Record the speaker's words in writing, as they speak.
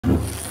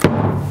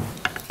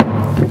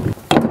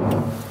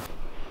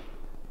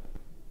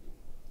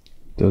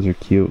Those are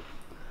cute.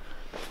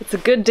 It's a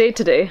good day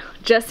today.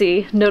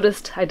 Jesse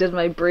noticed I did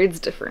my braids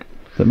different.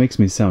 That makes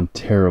me sound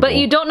terrible. But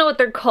you don't know what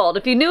they're called.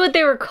 If you knew what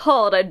they were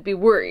called, I'd be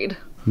worried.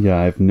 Yeah,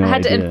 I have no idea. I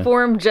had to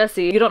inform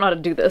Jesse, you don't know how to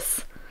do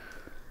this.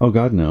 Oh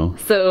god, no.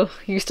 So,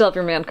 you still have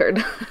your man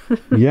card.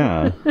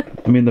 Yeah.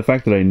 I mean, the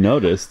fact that I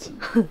noticed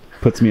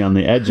puts me on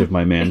the edge of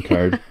my man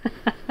card.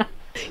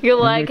 You're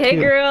like, hey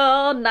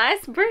girl,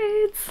 nice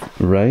braids.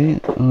 Right?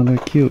 Oh, they're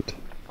cute.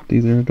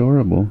 These are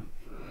adorable.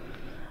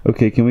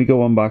 Okay, can we go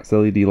unbox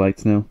LED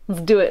lights now?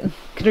 Let's do it. You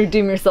can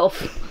redeem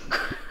yourself.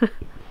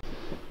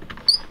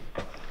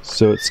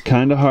 So it's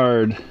kind of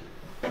hard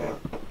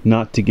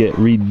not to get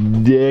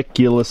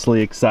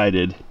ridiculously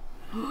excited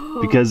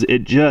because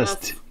it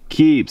just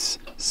keeps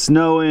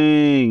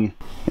snowing.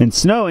 And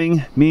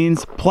snowing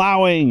means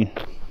plowing.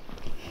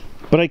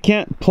 But I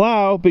can't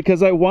plow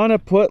because I want to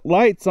put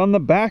lights on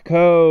the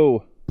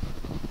backhoe.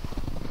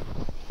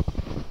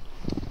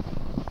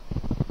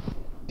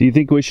 Do you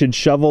think we should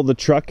shovel the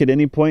truck at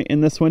any point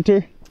in this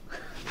winter?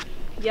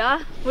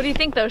 Yeah? What do you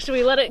think though? Should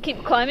we let it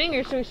keep climbing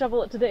or should we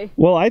shovel it today?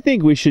 Well, I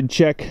think we should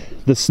check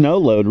the snow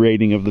load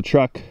rating of the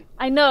truck.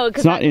 I know, because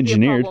it's not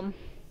engineered.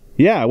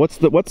 Yeah, what's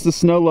the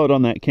snow load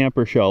on that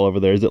camper shell over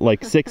there? Is it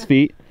like 6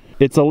 feet?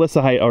 It's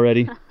Alyssa height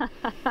already.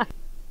 I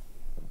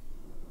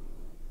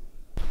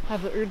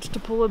have the urge to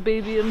pull a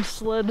baby and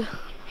sled.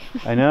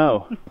 I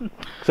know.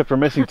 Except we're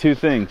missing two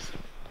things.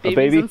 Babies a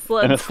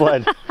baby and a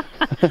sled.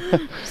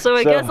 So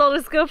I guess I'll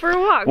just go for a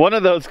walk. One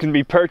of those can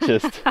be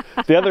purchased.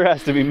 The other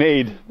has to be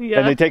made. Yeah.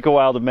 And they take a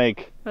while to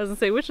make. I was gonna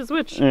say, which is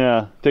which?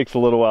 Yeah, takes a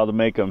little while to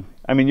make them.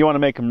 I mean, you want to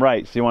make them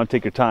right, so you want to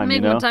take your time, Maybe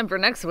you know? one time for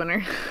next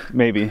winter.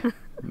 Maybe.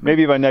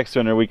 Maybe by next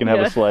winter we can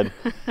have a sled.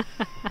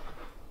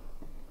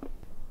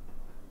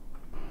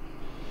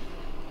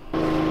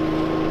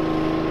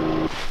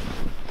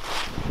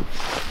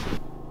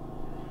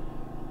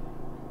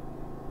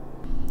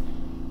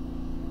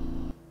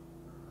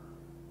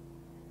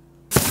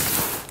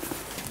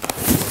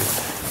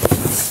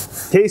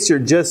 In case you're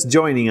just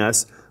joining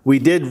us, we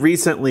did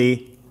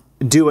recently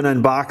do an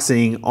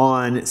unboxing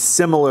on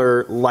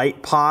similar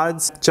light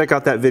pods. Check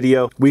out that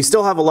video. We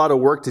still have a lot of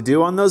work to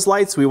do on those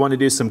lights. We want to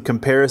do some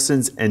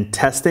comparisons and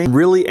testing. I'm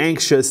really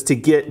anxious to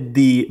get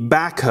the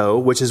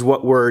backhoe, which is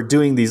what we're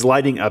doing these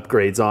lighting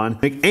upgrades on.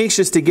 I'm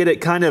anxious to get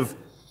it kind of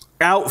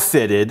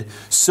outfitted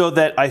so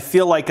that I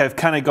feel like I've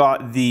kind of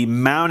got the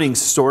mounting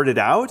sorted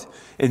out,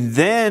 and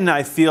then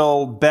I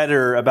feel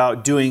better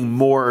about doing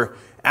more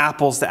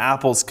apples to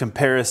apples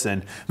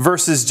comparison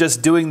versus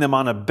just doing them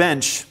on a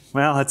bench.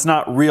 Well, it's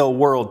not real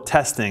world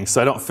testing,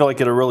 so I don't feel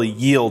like it'll really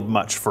yield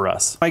much for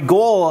us. My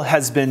goal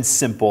has been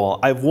simple.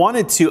 I've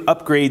wanted to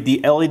upgrade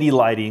the LED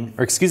lighting,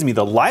 or excuse me,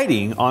 the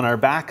lighting on our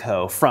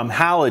backhoe from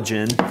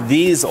halogen,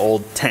 these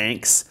old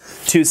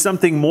tanks, to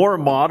something more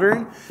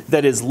modern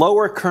that is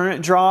lower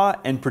current draw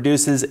and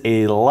produces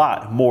a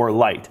lot more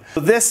light.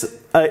 So this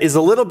is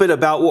a little bit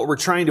about what we're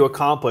trying to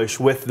accomplish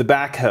with the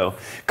backhoe.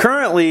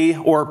 Currently,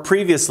 or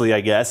previously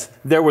I guess,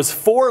 there was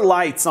 4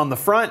 lights on the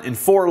front and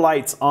 4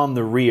 lights on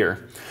the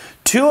rear.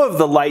 2 of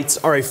the lights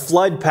are a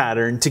flood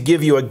pattern to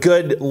give you a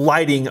good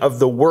lighting of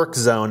the work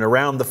zone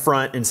around the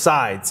front and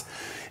sides.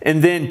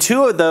 And then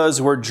 2 of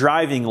those were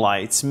driving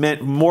lights,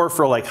 meant more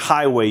for like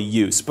highway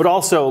use, but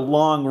also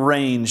long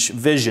range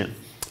vision.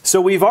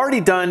 So we've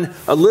already done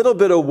a little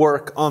bit of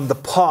work on the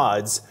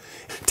pods.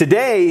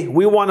 Today,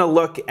 we want to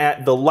look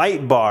at the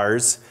light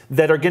bars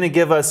that are going to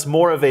give us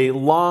more of a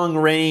long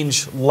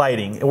range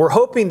lighting. And we're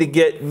hoping to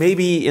get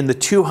maybe in the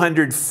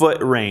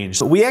 200-foot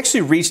range. We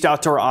actually reached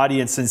out to our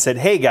audience and said,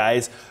 hey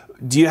guys,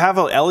 do you have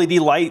an LED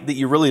light that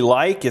you really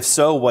like? If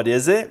so, what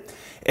is it?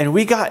 And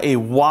we got a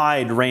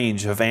wide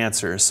range of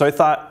answers. So I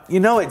thought,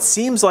 you know, it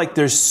seems like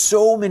there's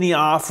so many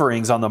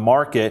offerings on the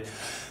market.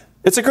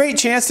 It's a great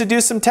chance to do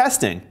some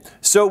testing.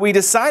 So we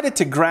decided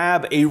to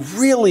grab a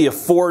really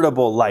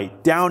affordable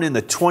light down in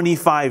the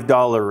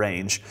 $25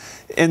 range.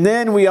 And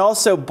then we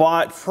also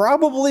bought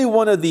probably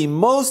one of the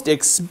most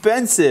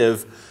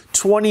expensive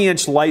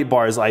 20-inch light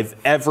bars I've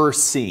ever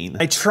seen.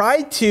 I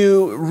tried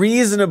to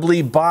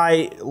reasonably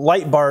buy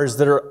light bars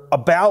that are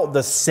about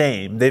the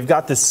same. They've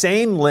got the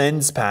same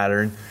lens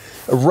pattern,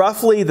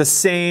 roughly the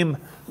same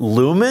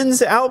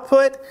lumens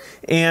output,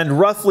 and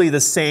roughly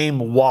the same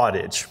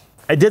wattage.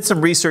 I did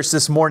some research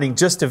this morning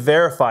just to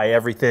verify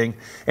everything,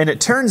 and it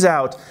turns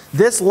out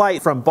this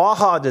light from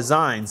Baja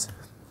Designs,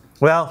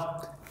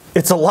 well,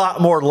 it's a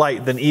lot more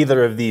light than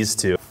either of these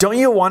two. Don't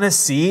you want to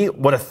see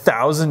what a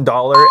 $1,000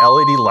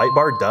 LED light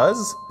bar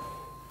does?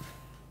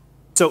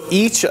 So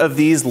each of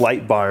these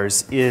light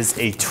bars is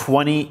a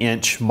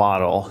 20-inch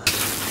model.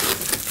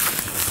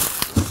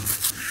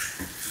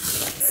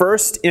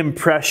 First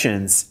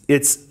impressions,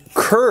 it's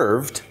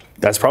curved.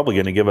 That's probably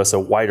going to give us a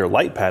wider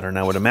light pattern,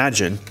 I would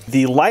imagine.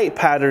 The light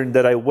pattern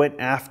that I went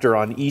after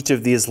on each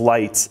of these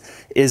lights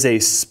is a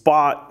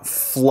spot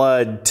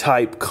flood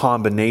type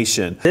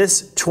combination.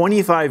 This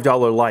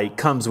 $25 light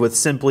comes with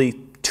simply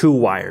 2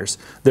 wires.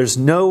 There's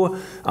no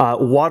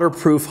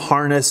waterproof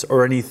harness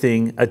or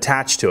anything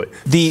attached to it.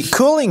 The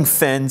cooling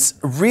fins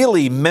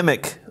really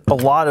mimic a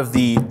lot of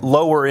the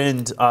lower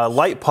end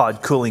light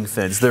pod cooling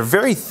fins. They're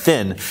very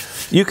thin.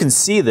 You can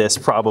see this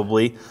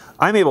probably.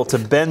 I'm able to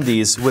bend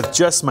these with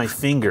just my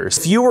fingers.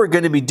 If you were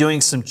going to be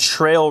doing some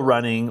trail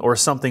running or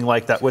something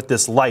like that with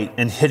this light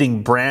and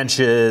hitting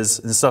branches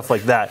and stuff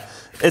like that,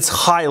 it's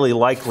highly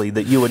likely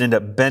that you would end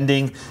up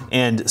bending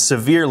and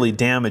severely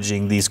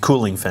damaging these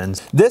cooling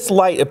fins. This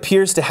light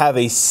appears to have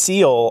a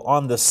seal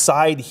on the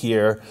side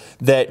here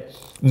that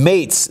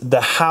mates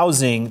the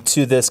housing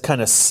to this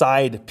kind of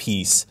side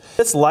piece.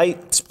 This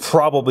light's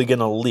probably going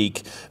to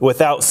leak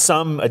without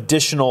some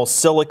additional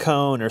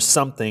silicone or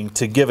something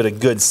to give it a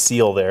good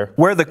seal there.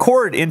 Where the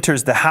cord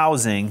enters the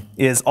housing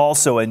is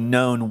also a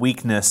known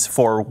weakness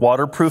for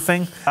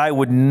waterproofing. I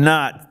would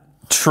not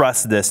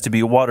trust this to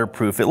be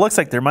waterproof. It looks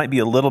like there might be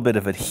a little bit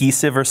of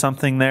adhesive or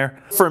something there.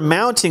 For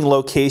mounting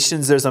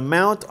locations, there's a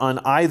mount on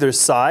either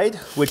side,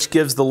 which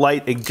gives the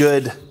light a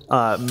good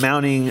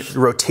mounting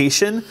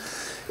rotation.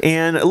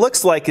 And it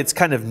looks like it's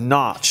kind of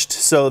notched,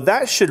 so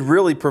that should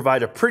really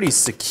provide a pretty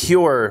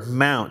secure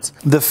mount.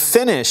 The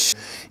finish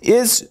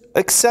is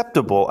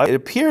acceptable. It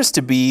appears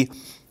to be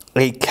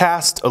a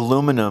cast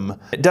aluminum.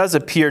 It does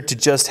appear to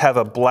just have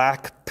a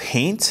black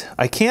paint.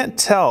 I can't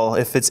tell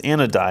if it's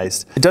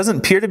anodized. It doesn't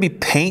appear to be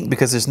paint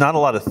because there's not a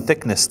lot of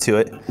thickness to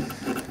it.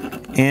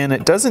 And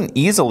it doesn't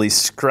easily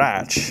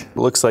scratch. It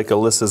looks like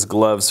Alyssa's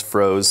gloves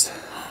froze.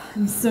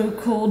 I'm so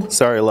cold.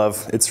 Sorry,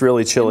 love. It's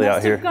really chilly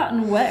out here. It must have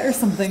gotten wet or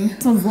something.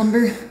 This one's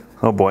lumber.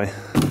 Oh boy.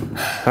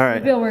 All right.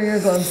 Maybe I'll wear your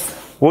gloves.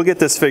 We'll get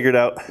this figured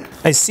out.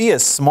 I see a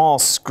small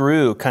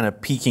screw kind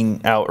of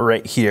peeking out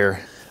right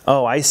here.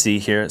 Oh, I see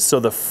here. So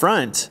the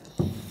front,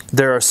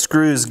 there are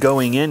screws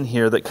going in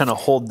here that kind of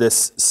hold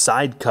this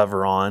side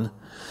cover on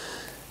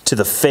to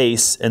the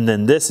face, and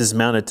then this is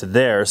mounted to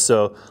there.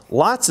 So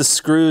lots of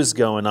screws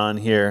going on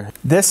here.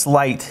 This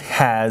light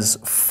has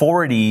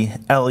 40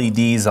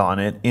 LEDs on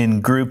it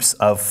in groups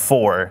of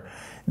 4.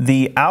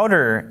 The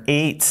outer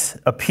 8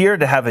 appear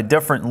to have a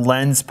different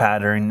lens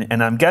pattern,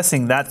 and I'm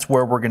guessing that's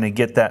where we're going to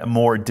get that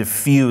more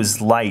diffused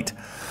light.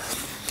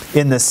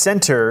 In the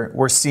center,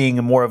 we're seeing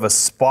more of a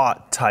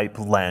spot type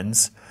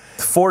lens.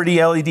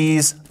 40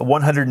 LEDs,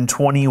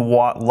 120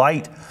 watt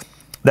light.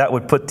 That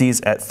would put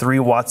these at 3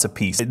 watts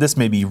apiece. This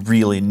may be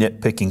really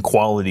nitpicking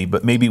quality,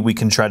 but maybe we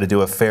can try to do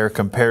a fair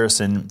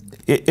comparison.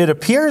 It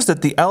appears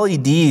that the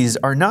LEDs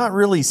are not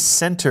really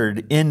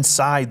centered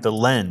inside the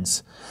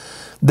lens.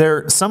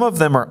 Some of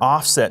them are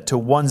offset to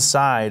one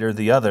side or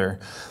the other.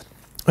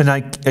 And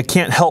I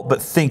can't help but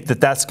think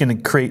that that's going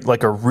to create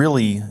like a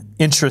really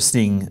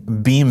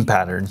interesting beam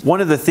pattern.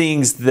 One of the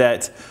things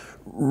that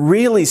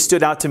really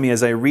stood out to me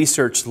as I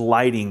researched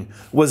lighting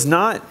was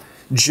not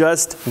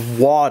just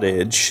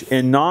wattage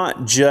and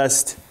not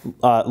just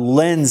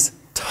lens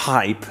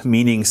type,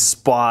 meaning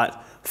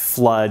spot,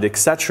 flood,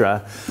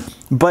 etc.,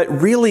 but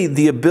really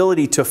the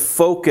ability to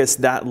focus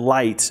that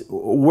light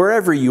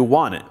wherever you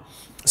want it,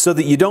 so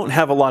that you don't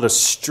have a lot of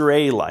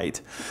stray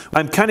light.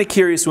 I'm kind of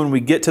curious when we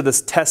get to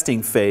this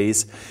testing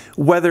phase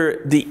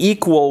whether the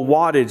equal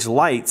wattage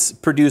lights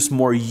produce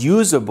more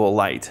usable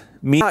light.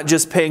 Not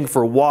just paying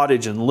for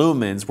wattage and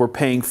lumens, we're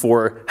paying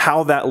for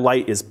how that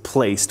light is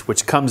placed,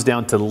 which comes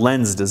down to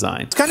lens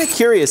design. It's kind of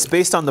curious,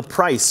 based on the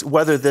price,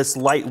 whether this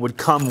light would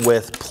come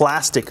with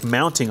plastic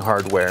mounting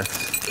hardware.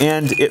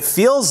 And it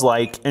feels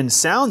like and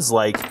sounds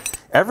like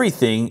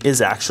everything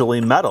is actually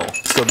metal.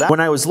 So that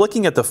when I was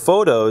looking at the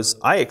photos,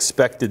 I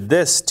expected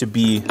this to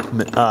be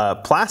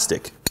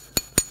plastic.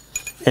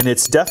 And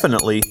it's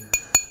definitely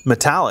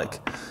metallic.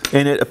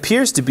 And it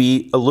appears to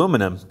be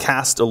aluminum,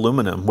 cast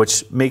aluminum,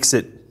 which makes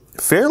it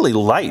fairly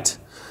light.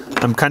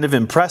 I'm kind of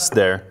impressed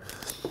there.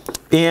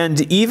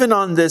 And even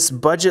on this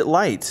budget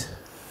light,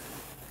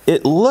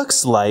 it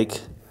looks like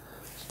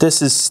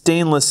this is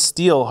stainless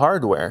steel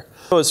hardware.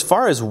 So as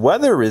far as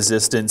weather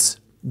resistance,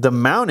 the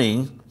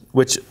mounting,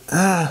 which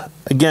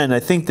again, I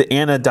think the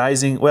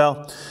anodizing,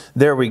 well,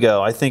 there we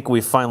go. I think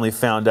we finally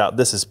found out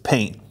this is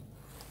paint.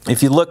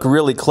 If you look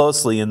really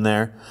closely in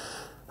there,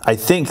 I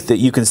think that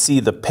you can see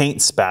the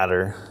paint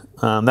spatter.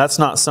 That's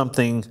not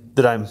something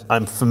that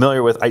I'm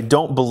familiar with. I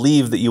don't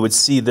believe that you would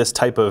see this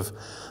type of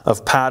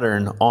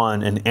pattern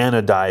on an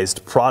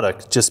anodized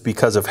product just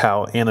because of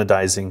how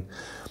anodizing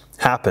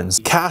happens.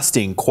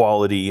 Casting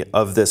quality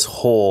of this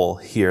hole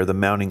here, the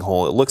mounting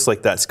hole, it looks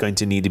like that's going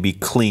to need to be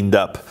cleaned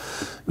up,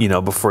 you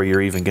know, before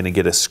you're even going to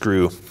get a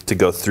screw to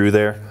go through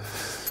there.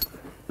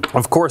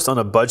 Of course, on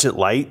a budget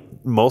light,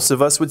 most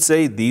of us would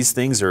say these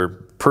things are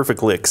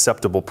perfectly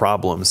acceptable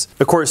problems.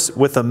 Of course,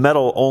 with a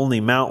metal only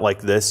mount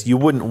like this, you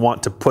wouldn't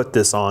want to put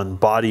this on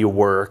body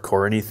work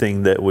or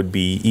anything that would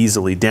be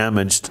easily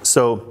damaged.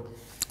 So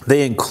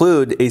they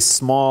include a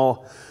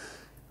small,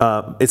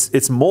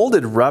 it's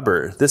molded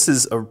rubber. This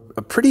is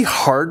a pretty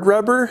hard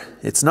rubber.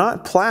 It's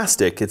not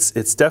plastic.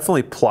 It's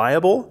definitely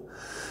pliable,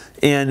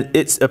 and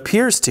it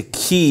appears to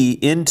key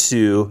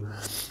into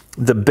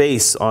the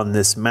base on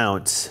this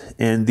mount,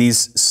 and these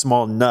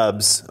small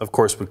nubs, of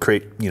course, would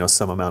create, you know,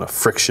 some amount of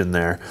friction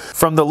there.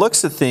 From the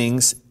looks of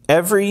things,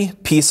 every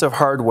piece of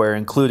hardware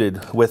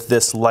included with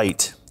this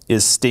light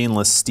is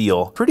stainless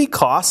steel. Pretty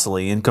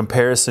costly in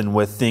comparison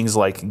with things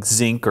like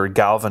zinc or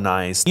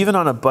galvanized. Even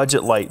on a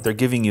budget light, they're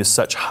giving you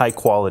such high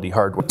quality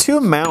hardware. Two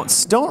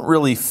mounts don't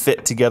really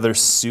fit together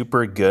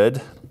super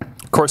good.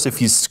 Of course,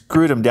 if you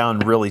screwed them down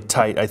really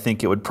tight, I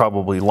think it would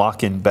probably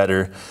lock in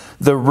better.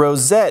 The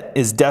rosette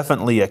is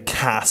definitely a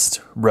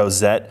cast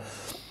rosette,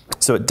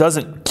 so it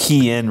doesn't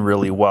key in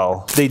really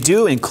well. They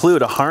do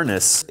include a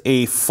harness,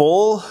 a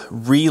full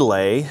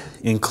relay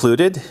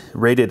included,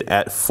 rated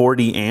at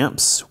 40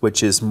 amps,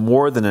 which is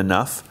more than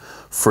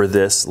enough for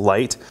this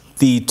light.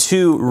 The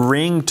two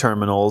ring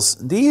terminals,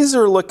 these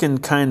are looking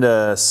kind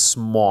of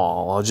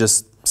small, I'll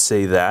just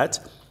say that.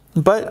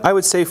 But I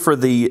would say for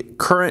the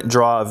current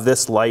draw of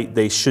this light,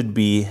 they should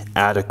be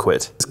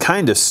adequate. It's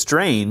kind of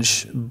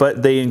strange,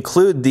 but they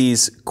include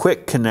these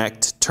quick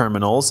connect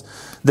terminals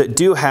that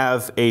do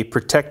have a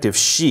protective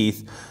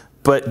sheath,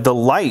 but the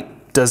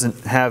light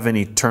doesn't have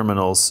any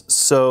terminals.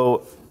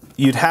 So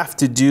you'd have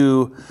to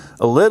do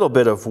a little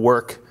bit of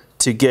work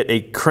to get a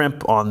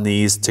crimp on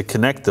these to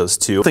connect those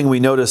two. Something we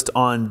noticed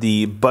on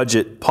the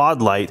budget pod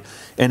light,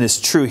 and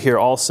is true here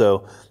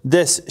also,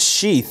 this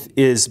sheath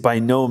is by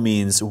no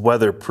means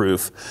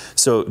weatherproof,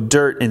 so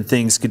dirt and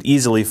things could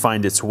easily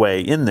find its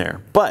way in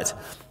there. But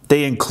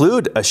they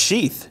include a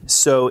sheath,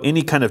 so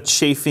any kind of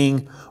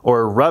chafing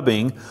or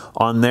rubbing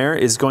on there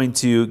is going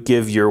to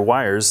give your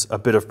wires a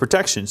bit of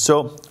protection.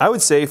 So I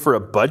would say for a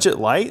budget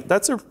light,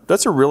 that's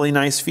a really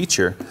nice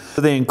feature.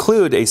 So they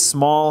include a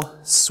small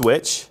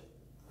switch,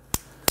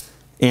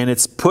 and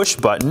it's push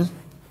button.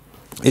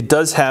 It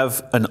does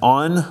have an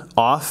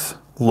on-off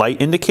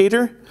light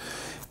indicator,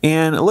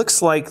 and it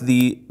looks like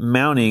the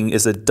mounting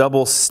is a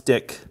double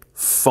stick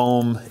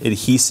foam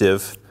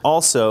adhesive.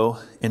 Also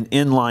an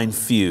inline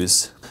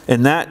fuse,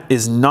 and that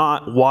is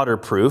not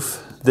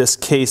waterproof. This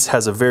case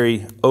has a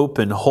very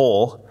open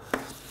hole,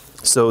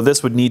 so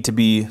this would need to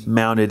be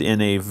mounted in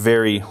a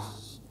very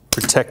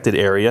protected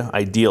area,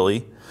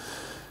 ideally.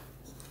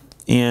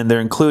 And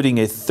they're including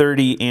a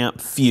 30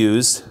 amp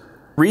fuse.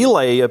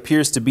 Relay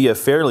appears to be a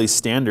fairly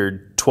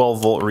standard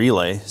 12-volt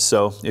relay,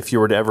 so if you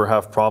were to ever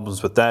have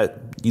problems with that,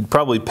 you'd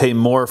probably pay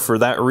more for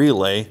that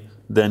relay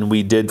than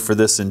we did for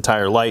this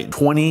entire light.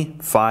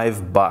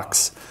 25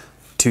 bucks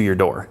to your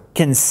door.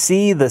 Can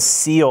see the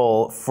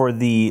seal for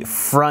the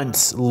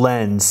front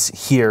lens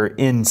here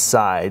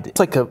inside. It's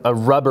like a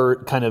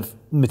rubber kind of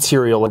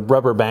material, like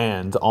rubber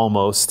band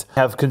almost.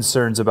 Have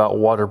concerns about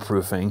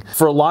waterproofing.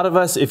 For a lot of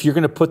us, if you're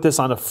going to put this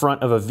on the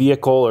front of a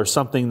vehicle or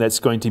something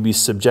that's going to be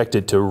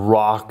subjected to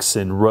rocks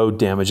and road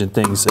damage and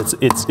things,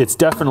 it's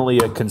definitely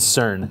a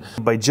concern.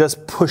 By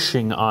just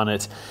pushing on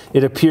it,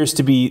 it appears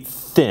to be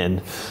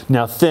thin.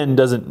 Now, thin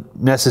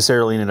doesn't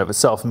necessarily in and of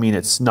itself mean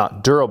it's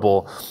not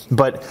durable,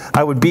 but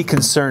I would be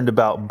concerned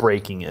about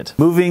breaking it.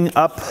 Moving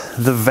up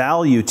the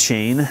value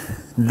chain,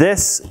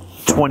 this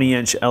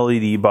 20-inch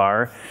LED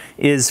bar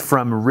is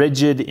from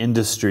Rigid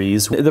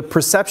Industries. The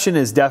perception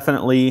is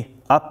definitely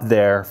up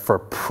there for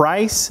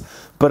price,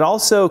 but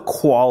also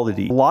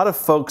quality. A lot of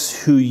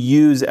folks who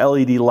use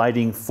LED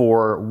lighting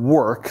for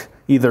work,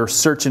 either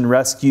search and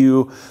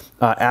rescue,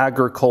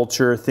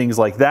 agriculture, things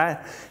like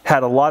that,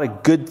 had a lot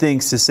of good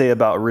things to say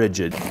about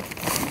Rigid.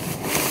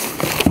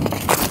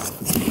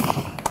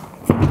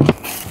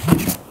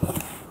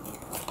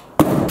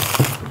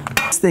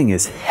 This thing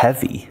is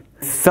heavy.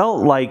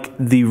 Felt like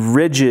the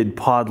Rigid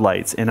pod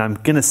lights, and I'm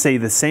gonna say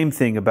the same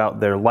thing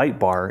about their light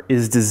bar,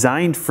 is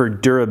designed for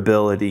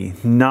durability,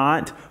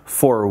 not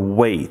for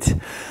weight.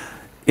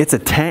 It's a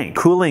tank.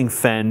 Cooling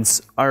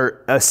fans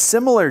are a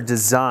similar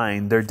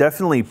design. They're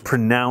definitely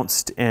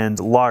pronounced and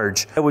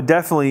large. I would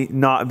definitely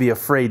not be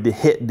afraid to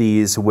hit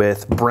these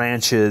with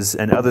branches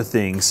and other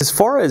things. As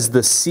far as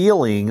the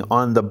sealing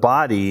on the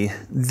body,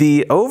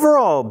 the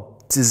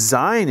overall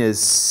design is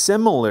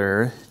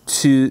similar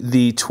to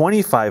the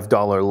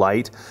 $25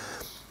 light,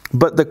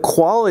 but the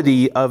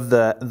quality of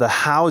the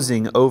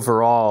housing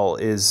overall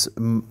is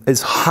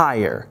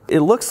higher.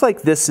 It looks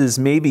like this is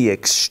maybe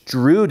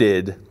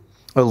extruded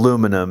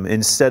aluminum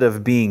instead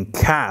of being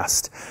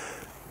cast.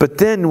 But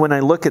then when I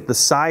look at the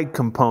side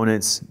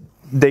components,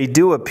 they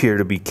do appear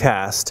to be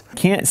cast.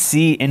 Can't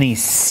see any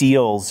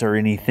seals or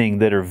anything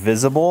that are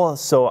visible,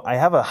 so I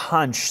have a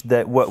hunch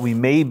that what we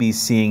may be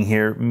seeing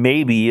here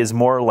maybe is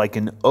more like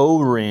an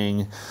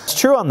O-ring. It's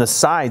true on the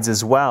sides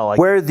as well.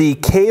 Where the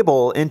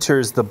cable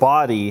enters the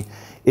body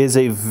is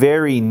a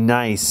very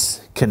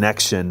nice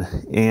connection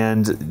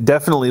and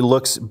definitely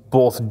looks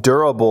both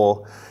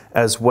durable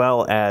as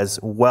well as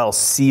well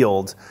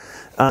sealed.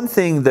 One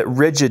thing that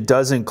Rigid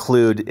does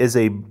include is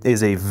a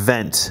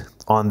vent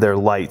on their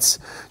lights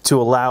to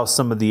allow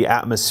some of the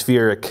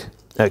atmospheric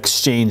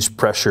exchange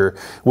pressure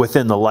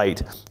within the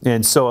light.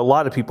 And so a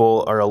lot of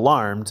people are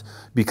alarmed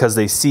because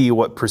they see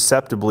what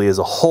perceptibly is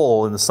a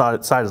hole in the side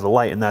of the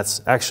light, and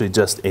that's actually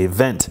just a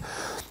vent.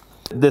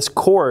 This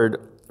cord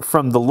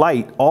from the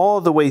light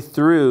all the way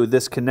through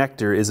this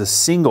connector is a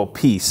single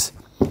piece.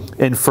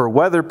 And for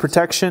weather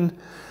protection,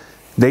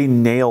 they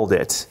nailed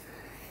it.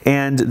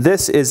 And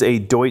this is a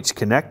Deutsch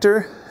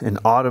connector, an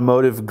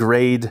automotive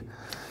grade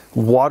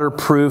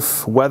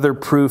waterproof,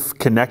 weatherproof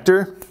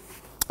connector.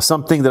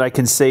 Something that I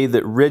can say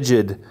that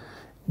Rigid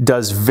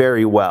does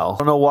very well. I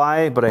don't know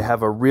why, but I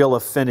have a real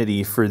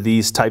affinity for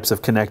these types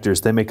of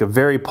connectors. They make a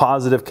very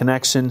positive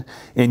connection,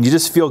 and you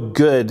just feel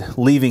good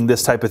leaving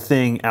this type of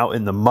thing out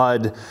in the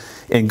mud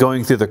and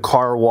going through the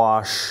car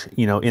wash,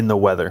 you know, in the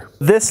weather.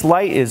 This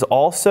light is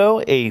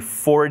also a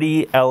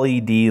 40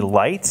 LED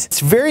light. It's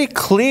very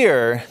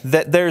clear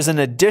that there's an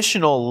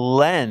additional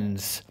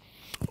lens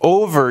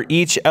over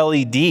each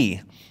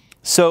LED.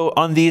 So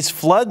on these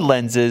flood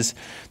lenses,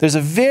 there's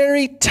a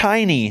very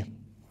tiny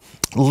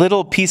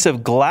little piece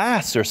of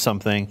glass or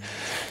something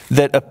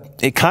that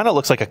it kind of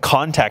looks like a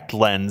contact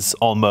lens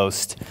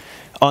almost.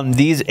 On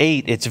these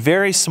 8, it's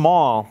very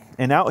small,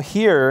 and out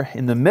here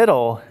in the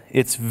middle,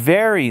 it's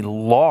very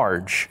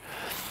large.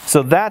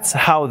 So that's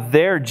how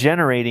they're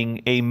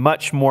generating a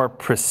much more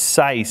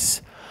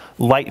precise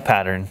light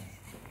pattern.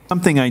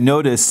 Something I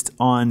noticed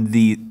on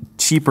the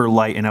cheaper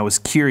light, and I was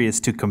curious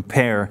to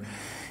compare,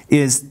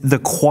 is the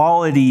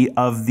quality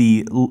of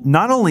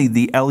not only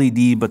the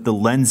LED, but the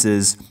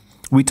lenses.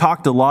 We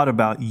talked a lot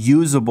about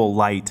usable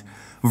light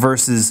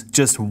versus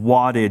just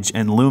wattage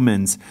and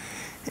lumens.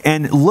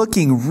 And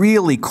looking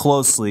really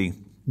closely,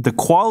 the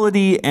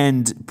quality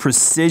and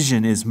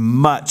precision is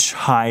much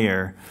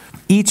higher.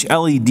 Each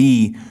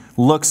LED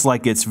looks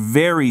like it's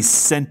very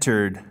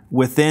centered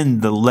within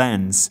the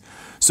lens.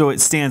 So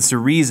it stands to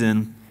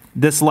reason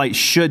this light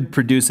should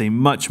produce a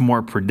much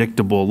more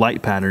predictable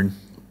light pattern.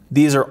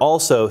 These are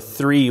also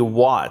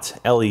 3-watt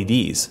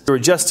LEDs. If we were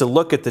just to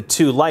look at the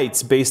two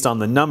lights based on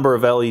the number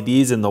of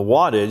LEDs and the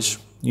wattage,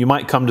 you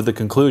might come to the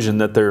conclusion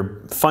that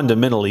they're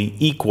fundamentally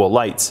equal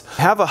lights.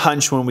 I have a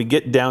hunch when we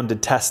get down to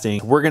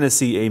testing, we're gonna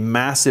see a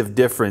massive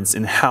difference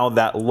in how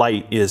that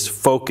light is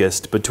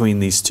focused between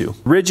these two.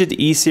 Rigid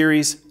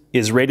E-Series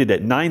is rated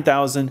at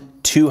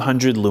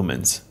 9,200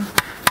 lumens.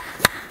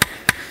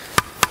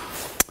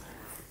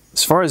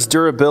 As far as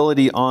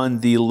durability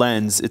on the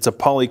lens, it's a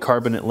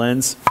polycarbonate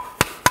lens.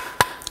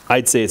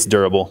 I'd say it's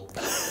durable.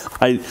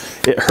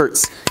 It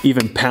hurts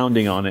even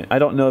pounding on it. I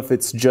don't know if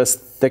it's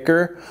just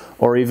thicker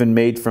or even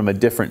made from a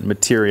different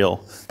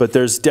material, but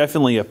there's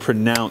definitely a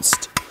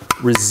pronounced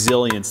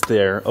resilience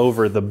there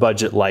over the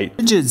budget light.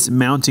 Rigid's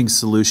mounting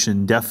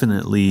solution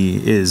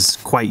definitely is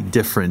quite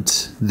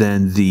different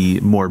than the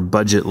more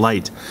budget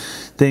light.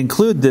 They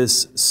include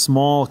this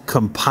small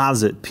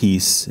composite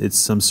piece. It's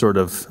some sort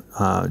of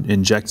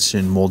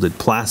injection molded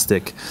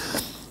plastic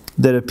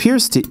that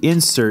appears to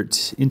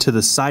insert into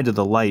the side of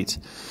the light,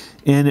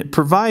 and it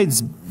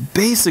provides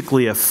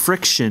basically a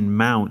friction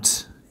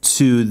mount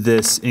to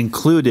this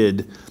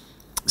included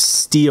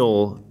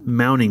steel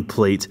mounting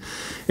plate.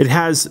 It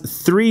has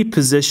 3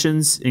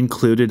 positions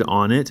included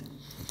on it.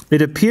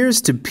 It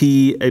appears to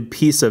be a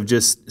piece of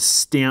just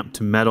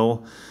stamped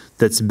metal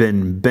that's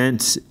been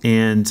bent,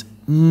 and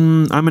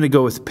I'm going to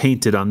go with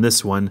painted on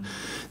this one.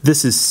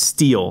 This is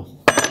steel.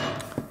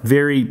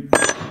 Very,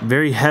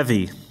 very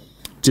heavy.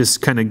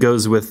 Just kind of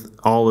goes with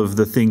all of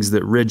the things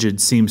that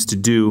Rigid seems to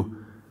do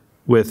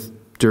with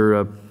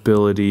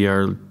durability.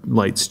 Our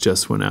lights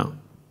just went out.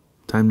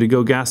 Time to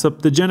go gas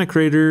up the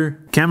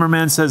Genecrator.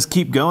 Cameraman says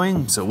keep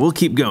going, so we'll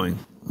keep going.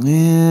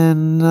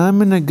 And I'm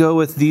gonna go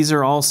with, these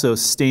are also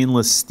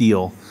stainless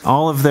steel.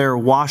 All of their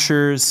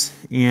washers,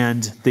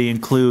 and they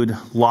include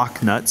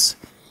lock nuts.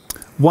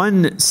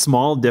 One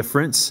small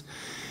difference,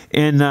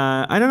 and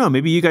I don't know,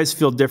 maybe you guys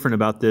feel different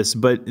about this,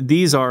 but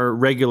these are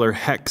regular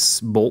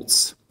hex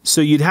bolts. So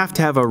you'd have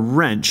to have a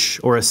wrench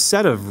or a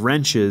set of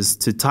wrenches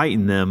to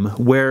tighten them,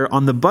 where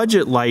on the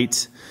budget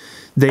light,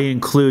 they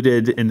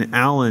included an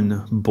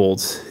Allen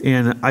bolt.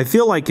 And I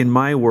feel like in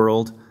my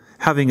world,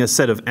 having a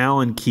set of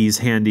Allen keys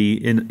handy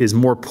is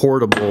more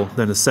portable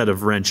than a set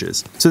of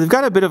wrenches. So they've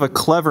got a bit of a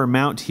clever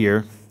mount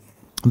here.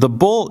 The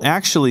bolt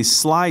actually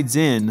slides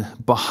in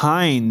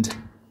behind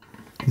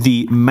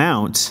the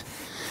mount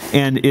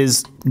and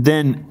is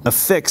then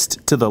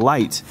affixed to the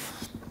light.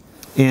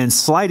 And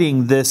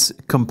sliding this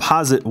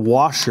composite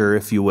washer,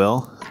 if you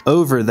will,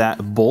 over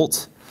that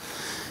bolt,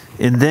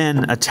 and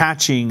then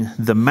attaching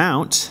the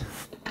mount,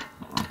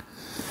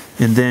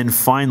 and then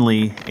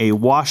finally a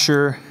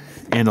washer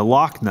and a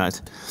lock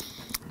nut.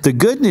 The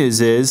good news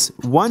is,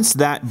 once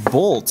that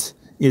bolt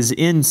is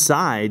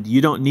inside,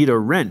 you don't need a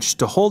wrench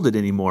to hold it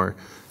anymore,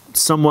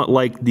 somewhat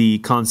like the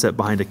concept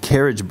behind a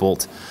carriage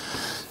bolt.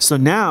 So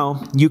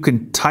now you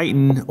can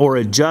tighten or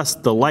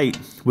adjust the light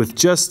with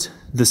just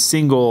the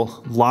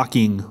single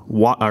locking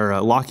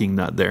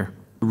nut there.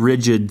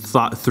 Rigid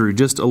thought through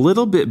just a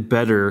little bit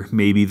better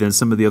maybe than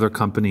some of the other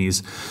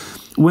companies.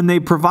 When they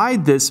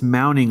provide this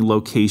mounting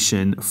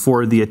location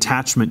for the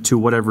attachment to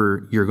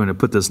whatever you're going to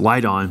put this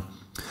light on,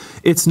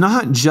 it's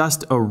not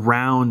just a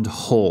round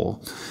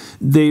hole.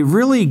 They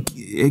really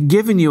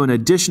given you an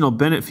additional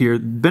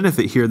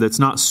benefit here that's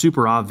not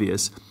super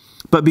obvious.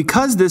 But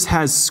because this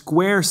has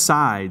square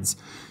sides,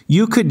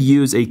 you could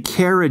use a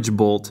carriage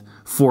bolt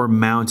for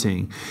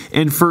mounting.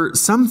 And for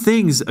some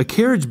things, a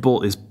carriage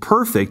bolt is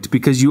perfect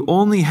because you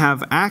only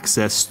have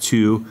access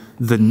to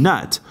the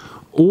nut.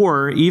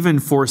 Or even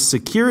for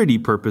security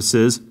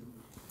purposes,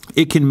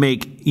 it can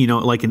make, you know,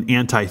 like an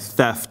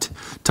anti-theft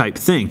type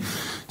thing.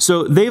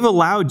 So they've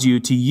allowed you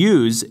to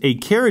use a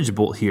carriage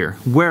bolt here,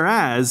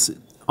 whereas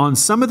on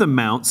some of the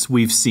mounts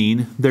we've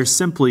seen, there's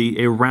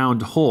simply a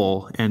round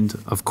hole, and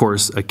of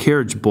course a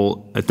carriage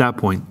bolt at that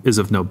point is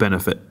of no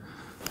benefit.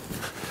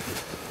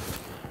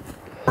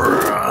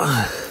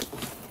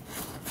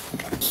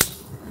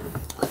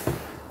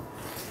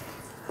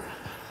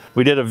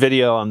 We did a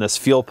video on this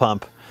fuel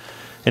pump,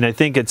 and I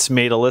think it's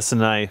made Alyssa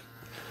and I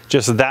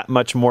just that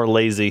much more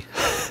lazy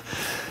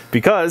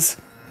because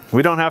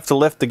we don't have to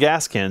lift the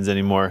gas cans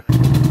anymore.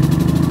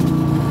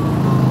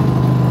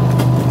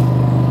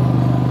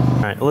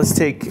 All right, let's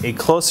take a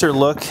closer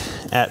look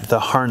at the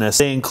harness.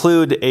 They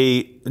include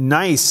a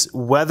nice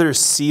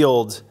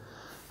weather-sealed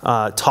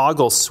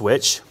toggle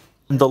switch.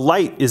 The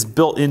light is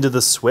built into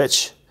the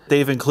switch.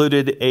 They've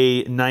included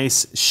a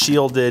nice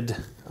shielded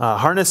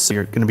harness, so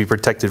you're going to be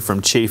protected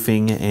from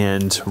chafing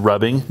and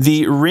rubbing.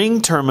 The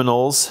ring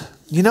terminals,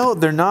 you know,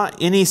 they're not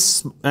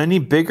any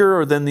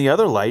bigger than the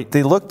other light.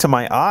 They look to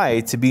my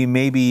eye to be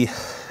maybe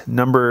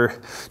number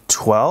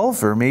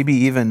 12 or maybe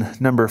even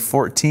number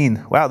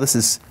 14. Wow, this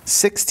is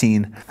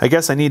 16. I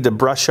guess I need to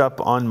brush up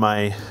on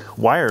my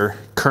wire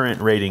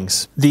current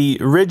ratings. The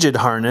rigid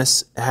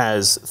harness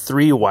has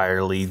 3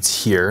 wire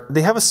leads here.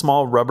 They have a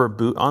small rubber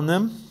boot on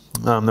them.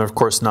 They're of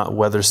course not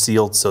weather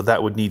sealed, so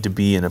that would need to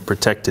be in a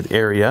protected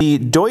area. The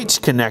Deutsch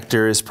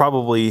connector is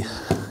probably,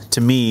 to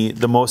me,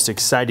 the most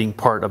exciting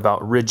part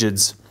about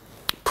Rigid's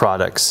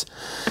products.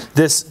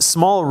 This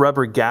small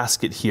rubber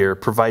gasket here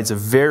provides a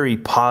very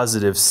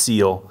positive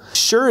seal.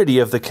 Surety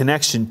of the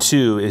connection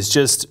too is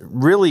just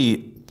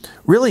really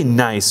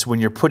nice when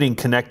you're putting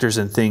connectors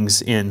and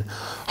things in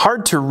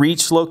hard to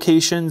reach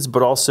locations,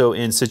 but also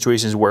in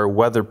situations where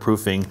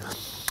weatherproofing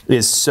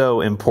is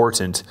so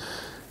important.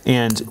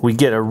 And we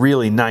get a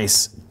really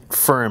nice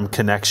firm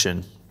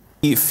connection.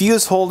 The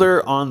fuse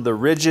holder on the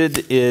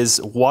Rigid is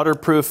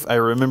waterproof. I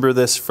remember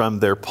this from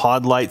their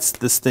pod lights.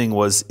 This thing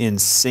was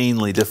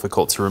insanely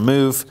difficult to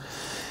remove.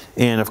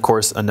 And of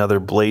course, another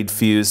blade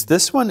fuse.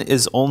 This one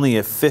is only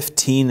a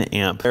 15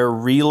 amp. Their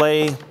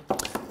relay,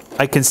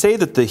 I can say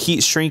that the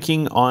heat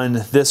shrinking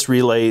on this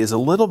relay is a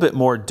little bit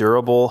more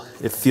durable.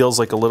 It feels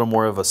like a little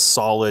more of a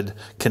solid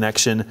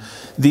connection.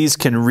 These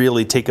can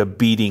really take a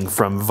beating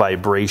from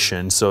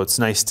vibration, so it's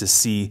nice to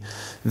see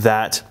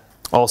that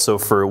also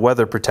for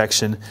weather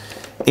protection.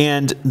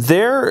 And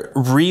their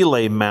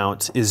relay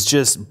mount is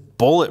just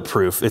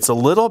bulletproof. It's a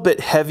little bit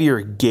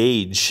heavier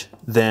gauge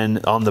than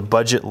on the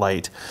budget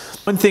light.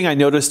 One thing I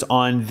noticed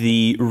on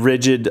the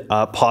Rigid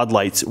pod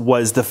lights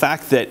was the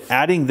fact that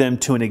adding them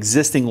to an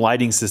existing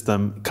lighting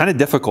system kind of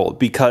difficult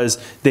because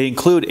they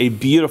include a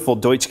beautiful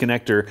Deutsch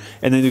connector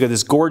and then you've got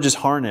this gorgeous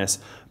harness.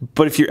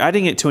 But if you're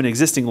adding it to an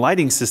existing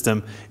lighting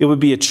system, it would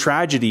be a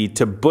tragedy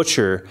to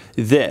butcher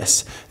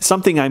this.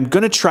 Something I'm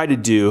going to try to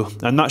do,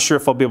 I'm not sure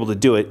if I'll be able to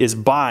do it, is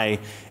buy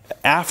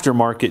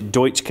aftermarket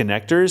Deutsch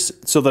connectors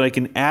so that I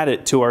can add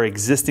it to our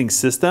existing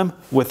system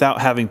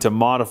without having to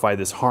modify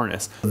this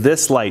harness.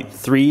 This light,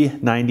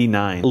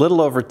 $399, a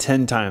little over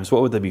 10 times,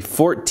 what would that be?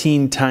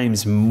 14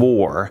 times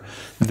more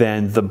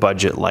than the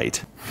budget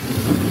light.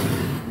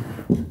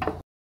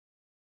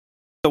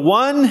 The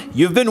one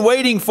you've been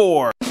waiting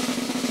for.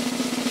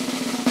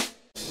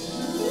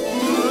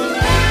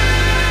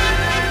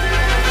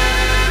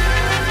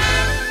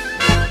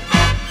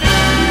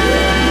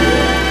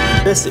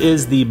 This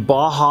is the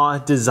Baja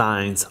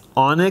Designs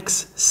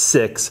Onyx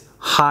 6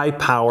 high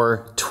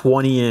power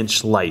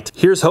 20-inch light.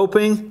 Here's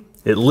hoping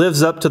it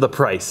lives up to the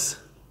price.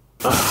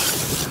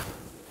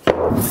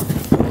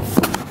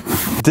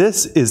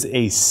 This is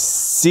a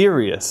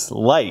serious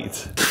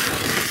light.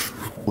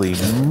 Holy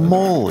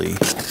moly.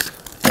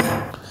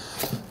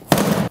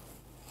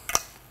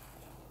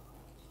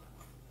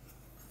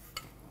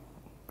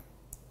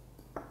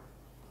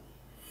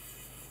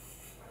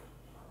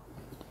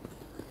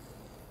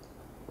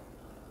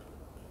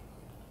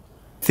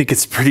 I think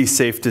it's pretty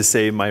safe to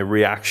say my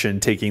reaction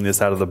taking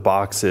this out of the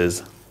box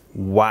is,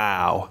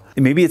 wow.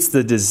 Maybe it's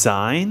the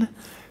design,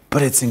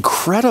 but it's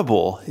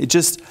incredible. It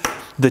just,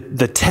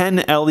 the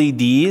 10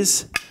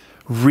 LEDs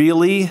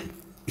really,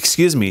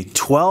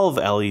 12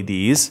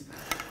 LEDs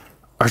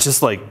are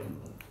just like,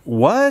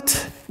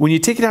 what? When you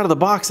take it out of the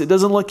box, it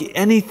doesn't look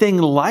anything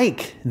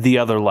like the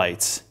other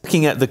lights.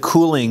 Looking at the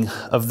cooling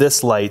of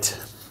this light,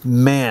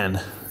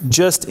 man,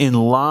 just in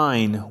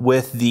line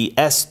with the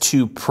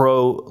S2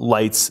 Pro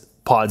lights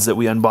pods that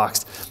we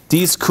unboxed.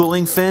 These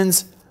cooling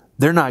fins,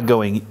 they're not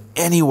going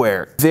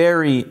anywhere.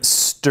 Very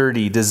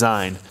sturdy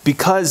design.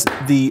 Because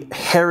the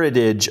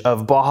heritage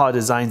of Baja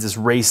Designs is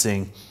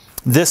racing,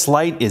 this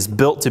light is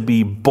built to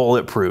be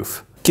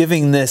bulletproof.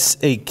 Giving this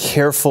a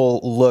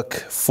careful look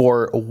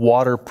for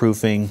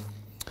waterproofing,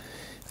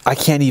 I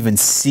can't even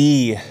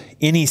see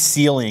any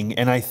sealing,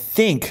 and I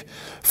think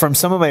from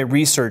some of my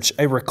research,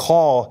 I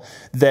recall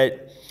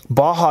that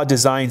Baja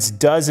Designs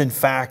does in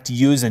fact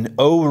use an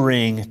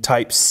O-ring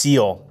type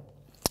seal.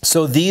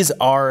 So this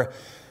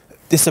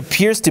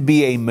appears to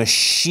be a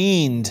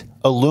machined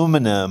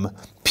aluminum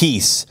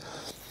piece.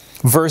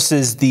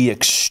 versus the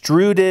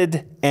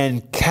extruded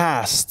and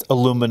cast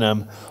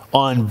aluminum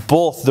on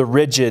both the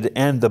rigid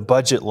and the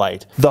budget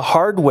light. The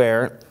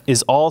hardware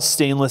is all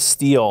stainless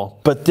steel,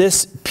 but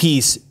this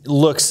piece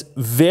looks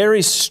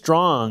very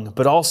strong,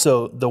 but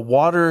also the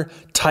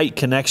watertight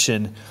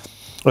connection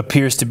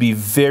appears to be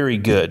very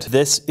good.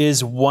 This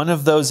is one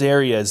of those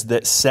areas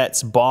that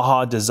sets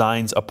Baja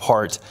Designs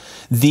apart.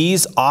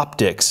 These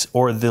optics,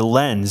 or the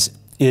lens,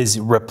 is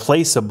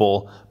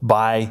replaceable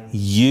by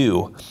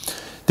you.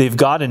 They've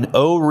got an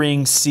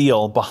O-ring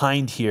seal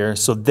behind here,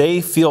 so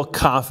they feel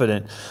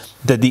confident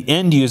that the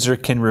end user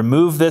can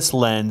remove this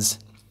lens,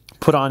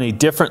 put on a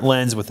different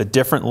lens with a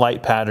different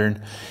light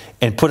pattern,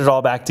 and put it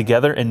all back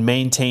together and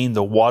maintain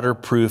the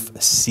waterproof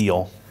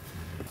seal.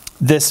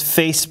 This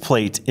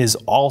faceplate is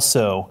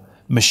also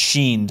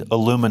machined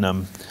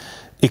aluminum.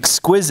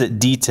 Exquisite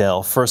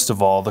detail, first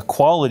of all. The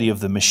quality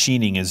of the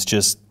machining is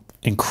just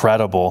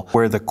incredible.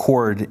 Where the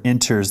cord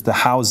enters the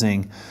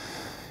housing,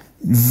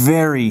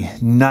 very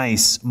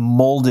nice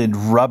molded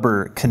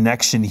rubber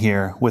connection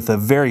here with a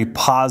very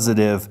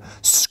positive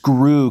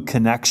screw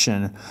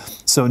connection.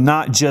 So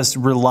not just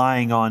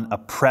relying on a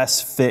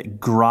press fit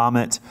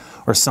grommet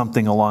or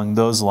something along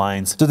those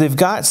lines. So they've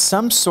got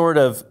some sort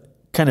of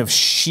kind of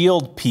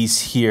shield piece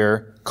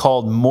here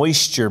called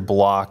moisture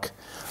block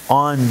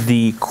on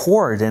the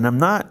cord, and I'm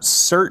not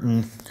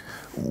certain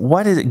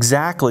what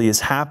exactly is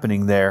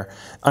happening there.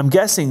 I'm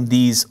guessing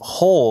these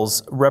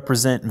holes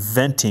represent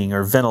venting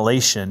or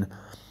ventilation.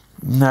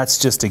 That's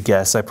just a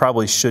guess. I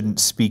probably shouldn't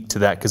speak to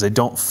that because I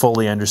don't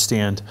fully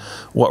understand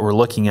what we're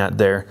looking at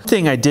there. One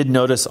thing I did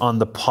notice on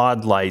the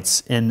pod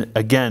lights, and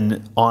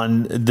again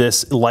on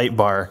this light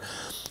bar,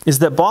 is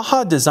that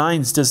Baja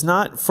Designs does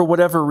not, for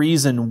whatever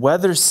reason,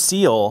 weather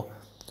seal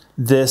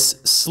this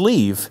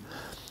sleeve.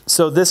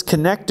 So this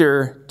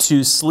connector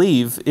to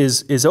sleeve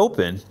is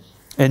open,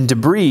 and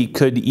debris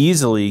could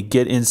easily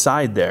get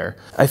inside there.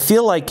 I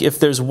feel like if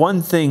there's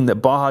one thing that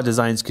Baja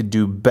Designs could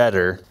do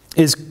better,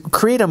 is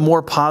create a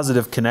more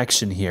positive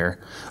connection here.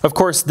 Of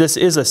course, this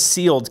is a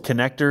sealed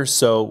connector,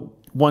 so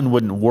one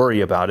wouldn't worry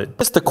about it.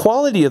 Just the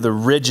quality of the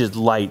rigid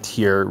light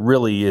here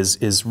really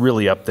is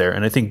really up there,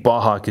 and I think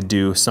Baja could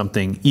do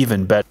something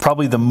even better.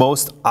 Probably the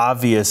most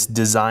obvious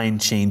design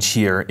change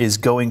here is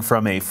going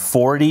from a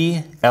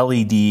 40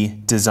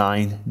 LED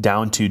design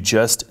down to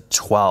just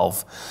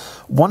 12.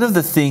 One of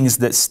the things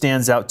that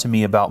stands out to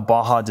me about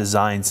Baja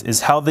Designs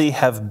is how they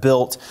have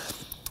built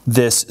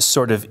this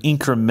sort of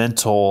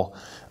incremental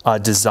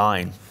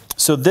design.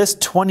 So this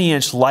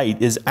 20-inch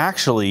light is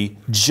actually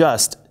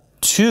just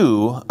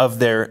 2 of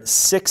their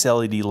 6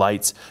 LED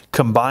lights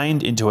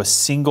combined into a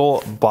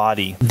single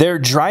body. They're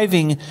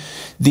driving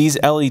these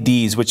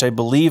LEDs, which I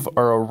believe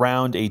are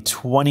around a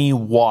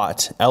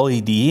 20-watt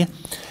LED,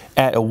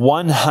 at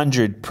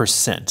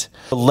 100%.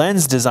 The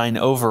lens design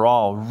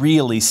overall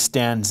really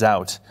stands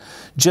out.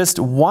 Just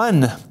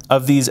one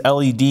of these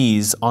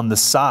LEDs on the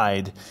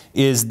side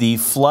is the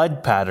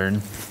flood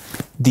pattern.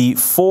 The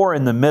 4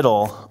 in the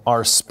middle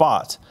are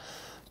spot.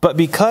 But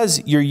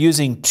because you're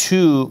using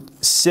 2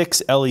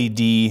 6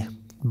 LED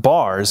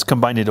bars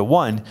combined into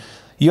one,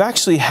 you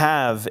actually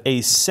have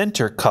a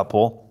center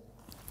couple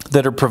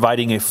that are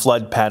providing a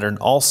flood pattern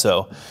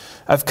also.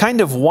 I've kind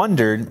of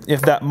wondered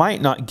if that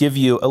might not give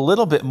you a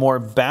little bit more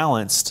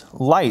balanced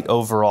light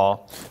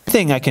overall. The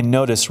thing I can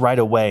notice right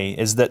away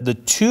is that the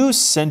 2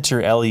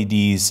 center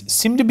LEDs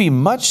seem to be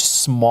much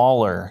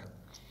smaller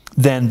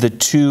than the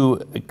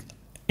 2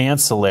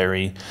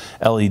 ancillary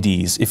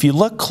LEDs. If you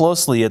look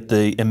closely at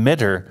the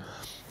emitter,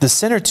 the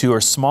center 2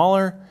 are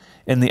smaller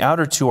and the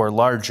outer 2 are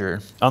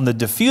larger. On the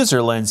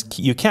diffuser lens,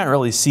 you can't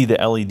really see the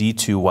LED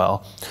too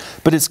well,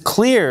 but it's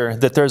clear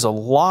that there's a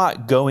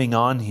lot going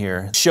on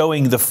here,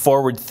 showing the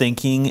forward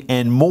thinking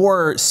and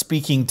more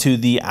speaking to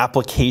the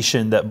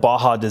application that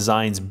Baja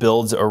Designs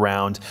builds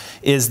around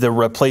is the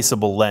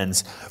replaceable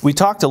lens. We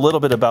talked a little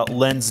bit about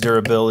lens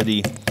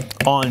durability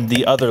on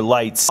the other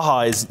lights.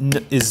 Baja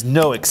is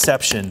no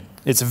exception.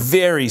 It's a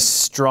very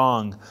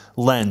strong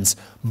lens,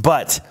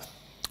 but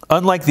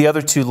unlike the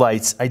other 2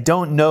 lights, I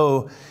don't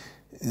know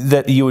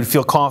that you would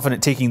feel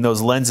confident taking those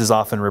lenses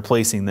off and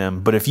replacing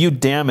them. But if you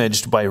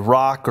damaged by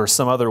rock or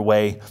some other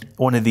way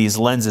one of these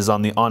lenses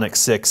on the Onyx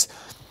 6,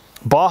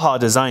 Baja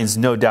Designs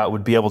no doubt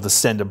would be able to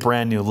send a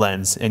brand new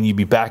lens and you'd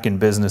be back in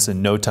business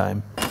in no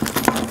time.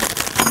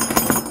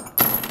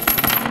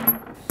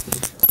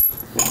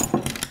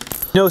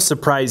 No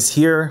surprise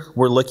here,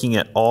 we're looking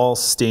at all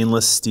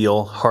stainless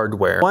steel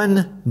hardware.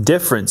 One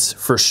difference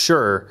for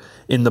sure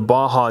in the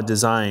Baja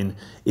design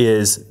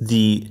is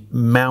the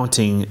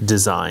mounting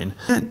design.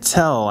 I can't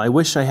tell, I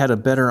wish I had a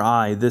better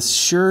eye. This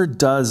sure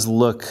does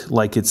look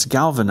like it's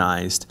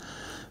galvanized,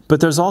 but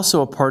there's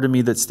also a part of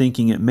me that's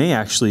thinking it may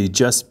actually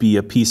just be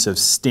a piece of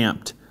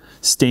stamped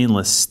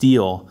stainless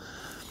steel.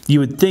 you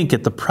would think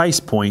at the price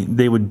point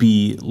they would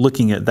be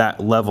looking at that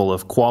level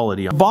of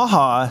quality.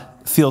 Baja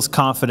feels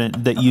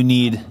confident that you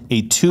need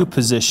a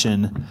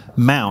 2-position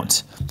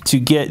mount to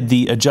get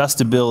the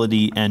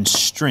adjustability and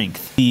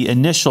strength. The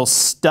initial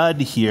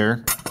stud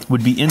here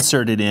would be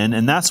inserted in,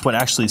 and that's what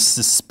actually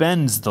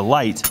suspends the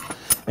light.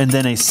 And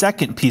then a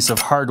second piece of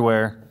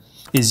hardware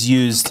is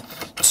used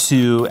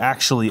to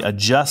actually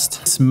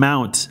adjust this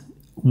mount.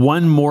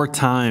 One more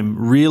time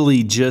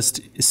really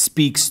just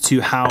speaks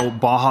to how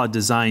Baja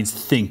Designs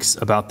thinks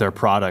about their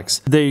products.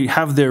 They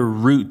have their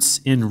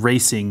roots in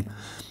racing.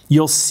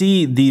 You'll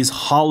see these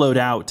hollowed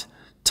out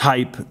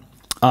type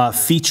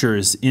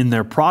features in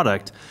their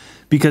product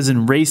because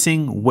in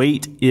racing,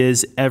 weight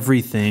is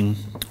everything.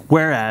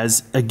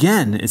 Whereas,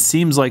 again, it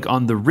seems like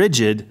on the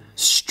rigid,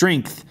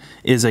 strength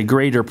is a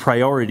greater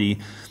priority.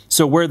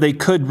 So where they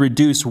could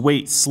reduce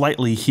weight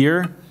slightly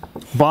here,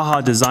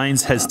 Baja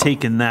Designs has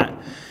taken that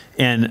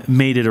and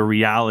made it a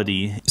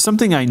reality.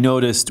 Something I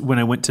noticed when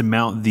I went to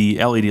mount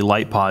the LED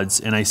light pods,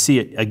 and I see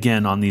it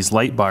again on these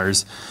light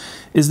bars,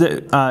 is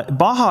that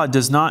Baja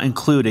does not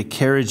include a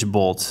carriage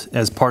bolt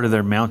as part of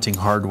their mounting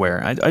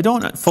hardware. I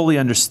don't fully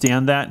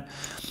understand that,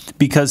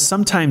 because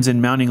sometimes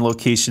in mounting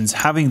locations,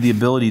 having the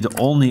ability to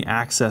only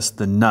access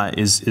the nut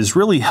is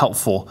really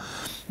helpful.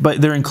 But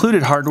their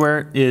included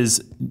hardware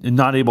is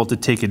not able to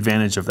take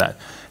advantage of that.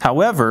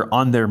 However,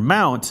 on their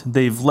mount,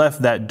 they've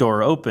left that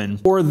door open.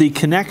 For the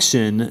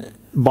connection,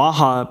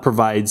 Baja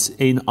provides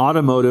an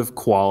automotive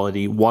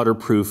quality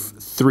waterproof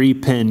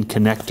 3-pin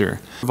connector.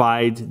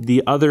 Provide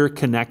the other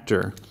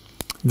connector.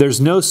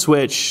 There's no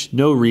switch,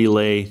 no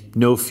relay,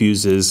 no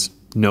fuses,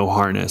 no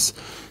harness.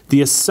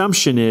 The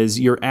assumption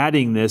is you're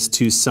adding this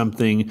to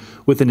something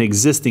with an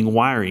existing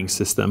wiring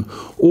system,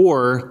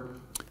 or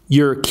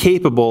you're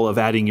capable of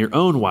adding your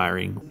own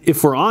wiring.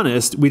 If we're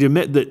honest, we'd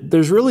admit that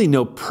there's really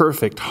no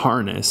perfect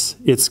harness.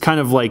 It's kind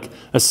of like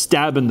a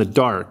stab in the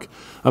dark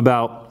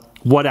about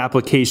what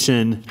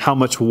application, how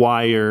much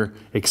wire,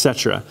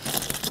 etc.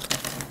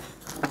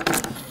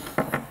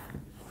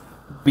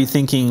 Be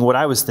thinking what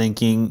I was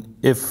thinking,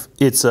 if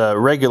it's a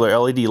regular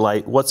LED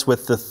light, what's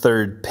with the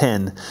 3rd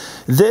pin?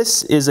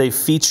 This is a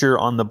feature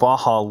on the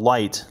Baja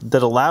light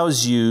that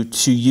allows you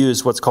to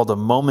use what's called a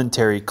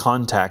momentary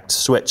contact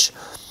switch.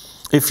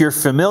 If you're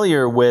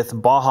familiar with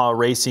Baja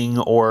racing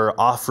or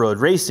off-road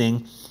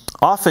racing,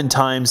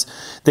 oftentimes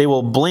they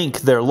will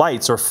blink their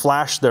lights or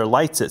flash their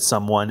lights at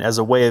someone as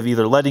a way of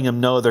either letting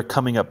them know they're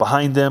coming up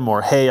behind them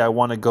or, hey, I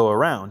want to go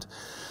around.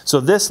 So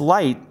this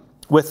light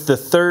with the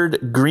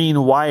 3rd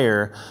green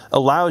wire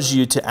allows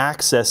you to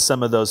access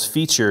some of those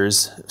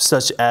features,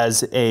 such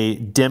as a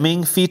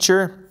dimming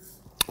feature,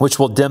 which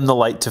will dim the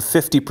light to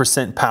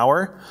 50%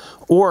 power,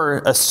 or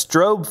a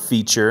strobe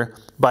feature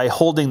by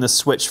holding the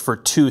switch for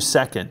 2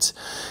 seconds.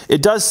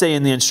 It does say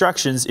in the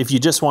instructions, if you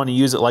just want to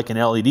use it like an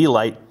LED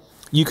light,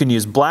 you can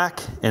use black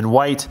and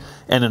white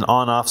and an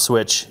on-off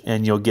switch,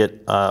 and you'll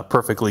get a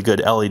perfectly good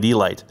LED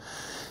light.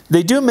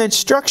 They do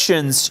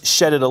instructions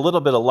shedded a little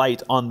bit of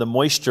light on the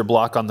moisture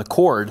block on the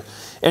cord,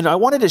 and I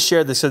wanted to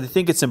share this because I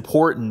think it's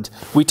important.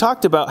 We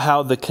talked about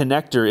how the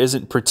connector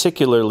isn't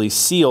particularly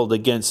sealed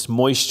against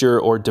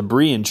moisture or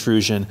debris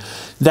intrusion.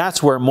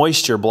 That's where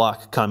moisture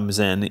block comes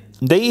in.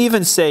 They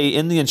even say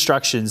in the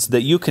instructions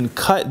that you can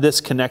cut this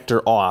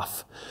connector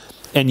off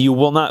and you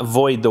will not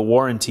void the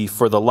warranty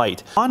for the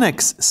light.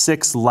 Onyx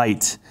 6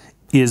 light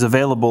is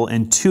available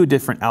in 2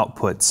 different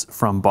outputs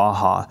from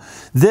Baja.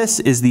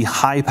 This is the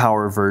high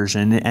power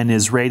version and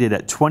is rated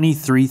at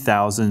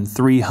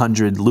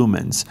 23,300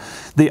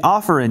 lumens. They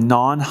offer a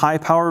non-high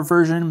power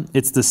version.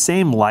 It's the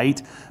same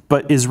light,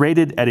 but is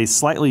rated at a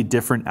slightly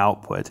different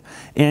output.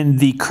 And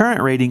the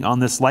current rating on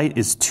this light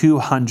is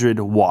 200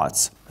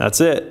 watts.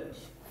 That's it.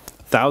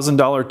 $1,000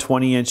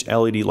 20-inch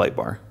LED light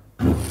bar.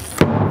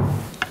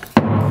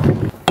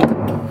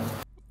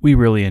 We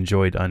really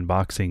enjoyed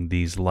unboxing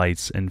these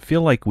lights and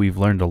feel like we've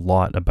learned a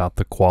lot about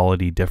the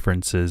quality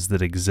differences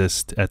that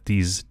exist at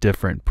these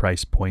different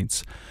price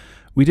points.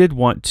 We did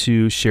want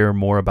to share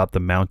more about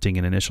the mounting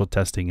and initial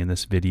testing in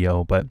this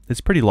video, but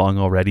it's pretty long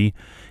already,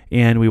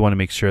 and we want to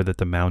make sure that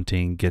the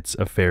mounting gets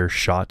a fair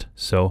shot.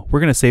 So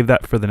we're going to save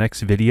that for the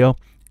next video.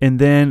 And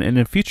then in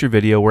a future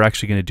video, we're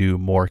actually going to do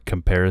more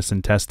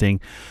comparison testing.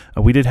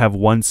 We did have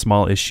one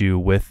small issue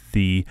with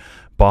the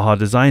Baja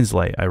Designs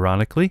light,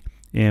 ironically.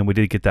 And we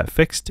did get that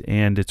fixed,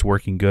 and it's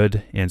working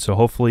good. And so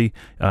hopefully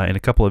in a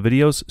couple of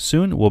videos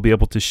soon, we'll be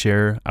able to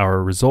share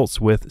our results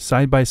with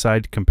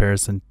side-by-side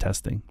comparison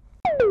testing.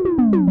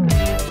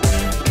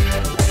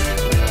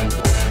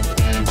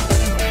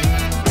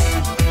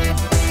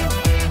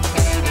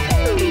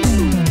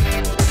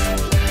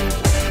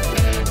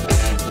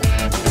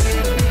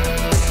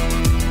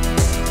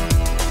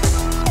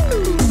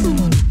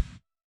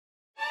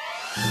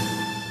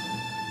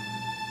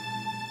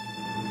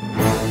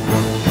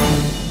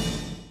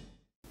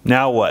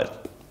 Now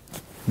what?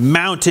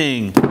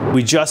 Mounting.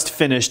 We just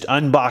finished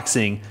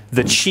unboxing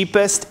the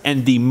cheapest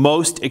and the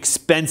most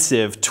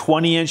expensive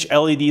 20-inch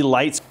LED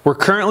lights. We're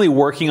currently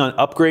working on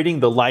upgrading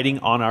the lighting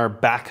on our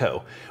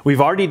backhoe. We've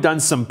already done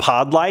some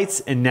pod lights,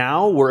 and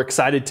now we're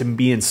excited to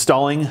be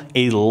installing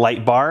a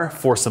light bar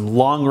for some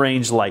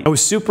long-range light. I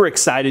was super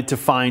excited to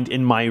find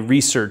in my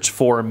research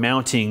for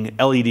mounting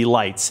LED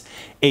lights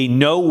a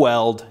no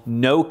weld,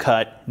 no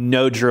cut,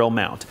 no drill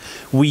mount.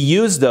 We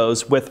use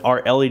those with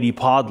our LED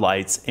pod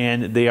lights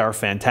and they are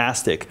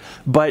fantastic,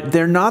 but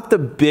they're not the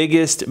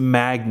biggest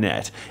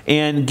magnet.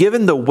 And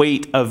given the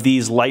weight of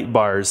these light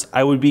bars,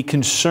 I would be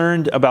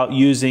concerned about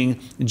using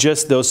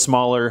just those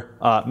smaller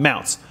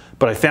mounts,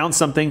 but I found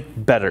something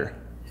better.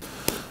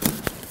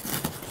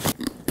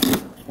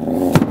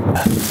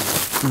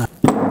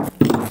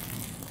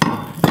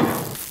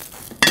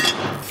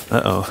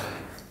 Uh-oh.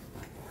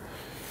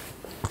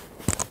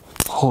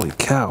 Holy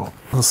cow,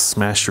 I'll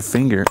smash your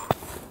finger.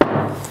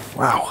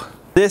 Wow.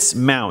 This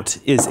mount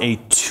is a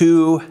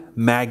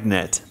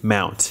 2-magnet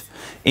mount.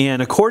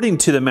 And according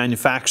to the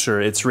manufacturer,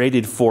 it's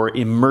rated for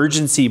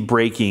emergency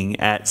braking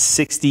at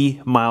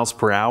 60 miles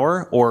per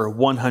hour or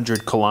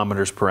 100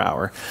 kilometers per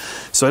hour.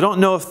 So I don't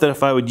know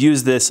if I would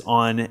use this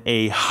on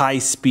a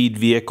high-speed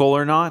vehicle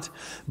or not,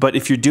 but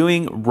if you're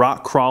doing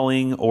rock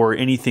crawling or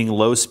anything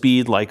low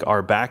speed like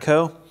our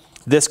backhoe,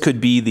 this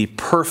could be the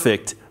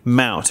perfect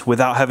mount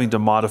without having to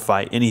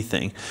modify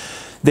anything.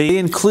 They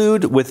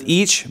include with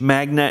each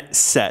magnet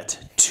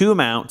set 2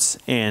 mounts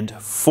and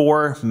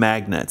 4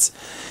 magnets.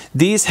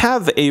 These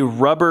have a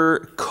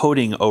rubber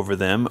coating over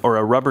them, or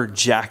a rubber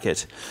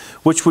jacket,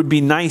 which would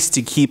be nice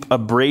to keep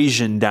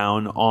abrasion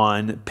down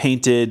on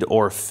painted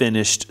or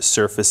finished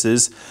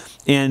surfaces.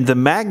 And the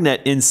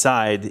magnet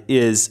inside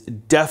is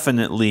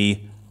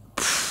definitely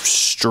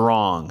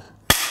strong.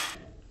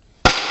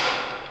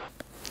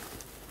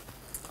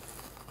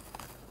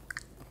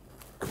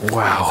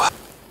 Wow.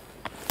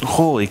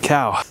 Holy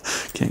cow.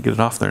 Can't get it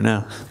off there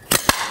now.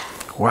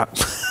 Wow.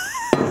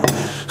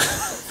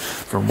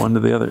 From one to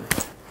the other.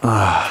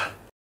 Ah.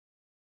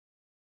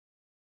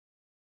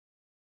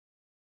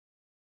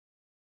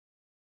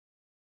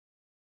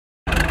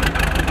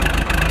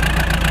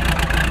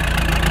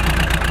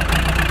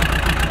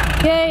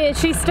 Yay,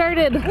 she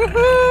started.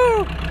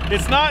 Woohoo!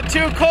 It's not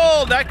too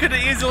cold. That could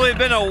have easily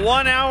been a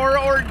 1-hour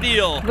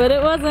ordeal. But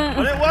it wasn't.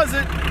 But it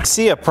wasn't. I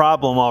see a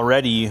problem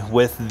already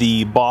with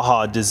the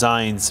Baja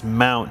Designs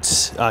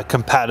mount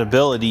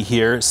compatibility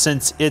here.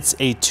 Since it's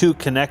a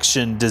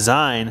 2-connection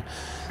design,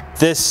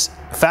 this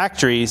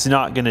factory is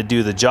not going to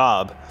do the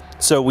job.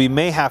 So we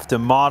may have to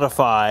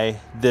modify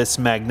this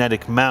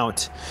magnetic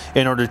mount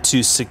in order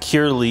to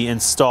securely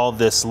install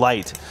this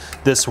light.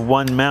 This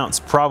one mount's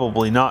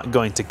probably not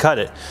going to cut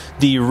it.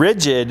 The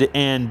rigid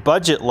and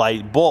budget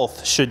light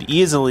both should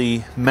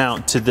easily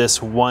mount to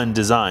this one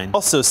design.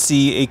 Also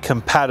see a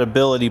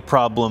compatibility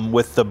problem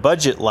with the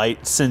budget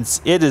light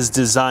since it is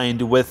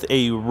designed with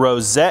a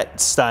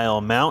rosette style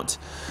mount.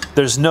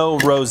 There's no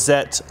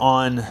rosette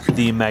on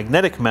the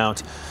magnetic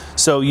mount.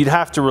 So you'd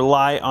have to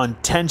rely on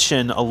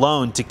tension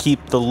alone to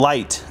keep the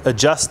light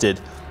adjusted.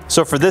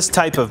 So for this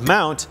type of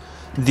mount,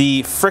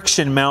 the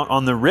friction mount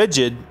on the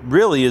rigid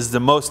really is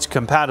the most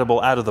compatible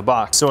out of the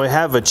box. So I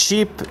have a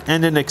cheap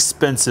and an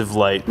expensive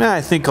light.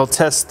 I think I'll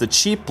test the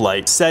cheap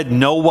light. Said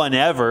no one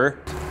ever.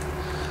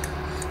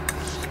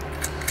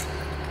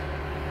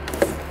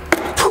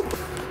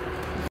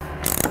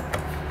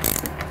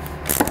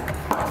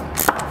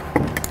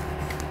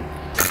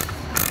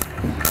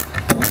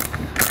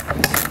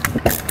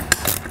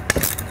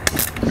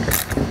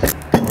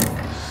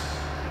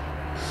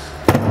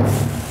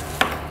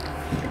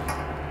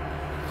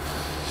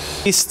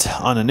 At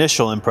least on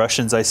initial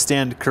impressions, I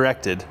stand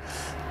corrected.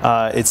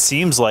 It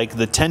seems like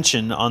the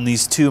tension on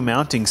these 2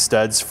 mounting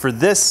studs for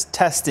this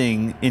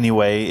testing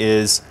anyway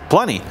is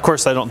plenty. Of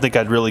course, I don't think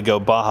I'd really go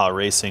Baja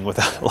racing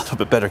without a little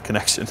bit better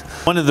connection.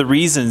 One of the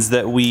reasons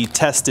that we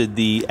tested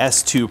the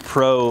S2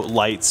 Pro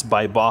lights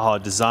by Baja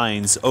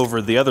Designs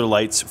over the other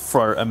lights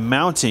for a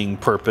mounting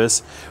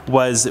purpose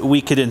was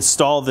we could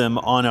install them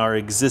on our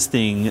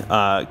existing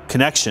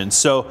connection.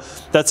 So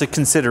that's a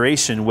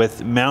consideration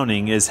with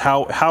mounting, is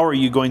how are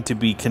you going to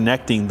be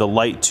connecting the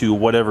light to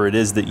whatever it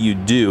is that you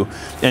do,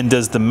 and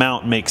does the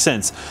mount make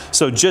sense?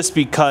 So just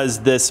because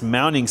this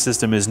mounting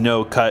system is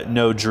no cut,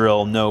 no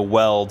drill, no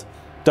weld,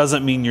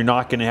 doesn't mean you're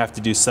not going to have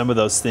to do some of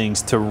those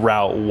things to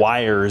route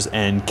wires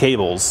and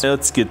cables.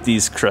 Let's get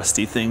these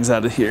crusty things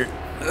out of here.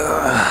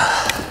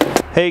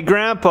 Hey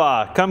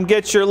Grandpa, come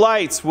get your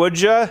lights,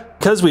 would ya?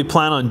 Because we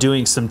plan on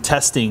doing some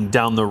testing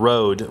down the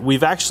road,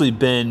 we've actually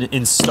been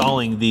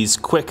installing these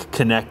quick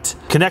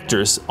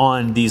connectors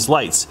on these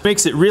lights. It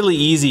makes it really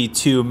easy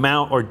to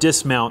mount or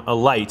dismount a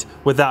light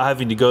without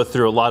having to go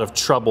through a lot of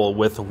trouble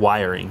with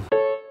wiring.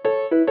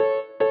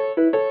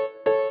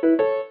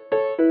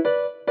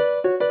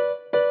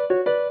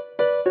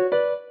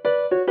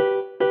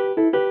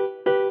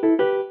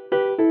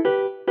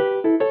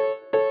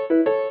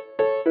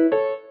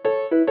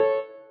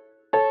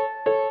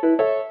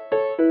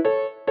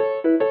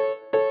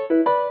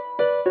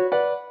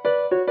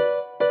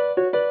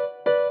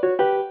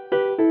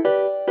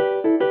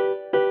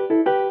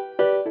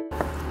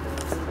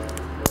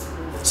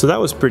 So that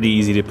was pretty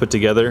easy to put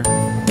together.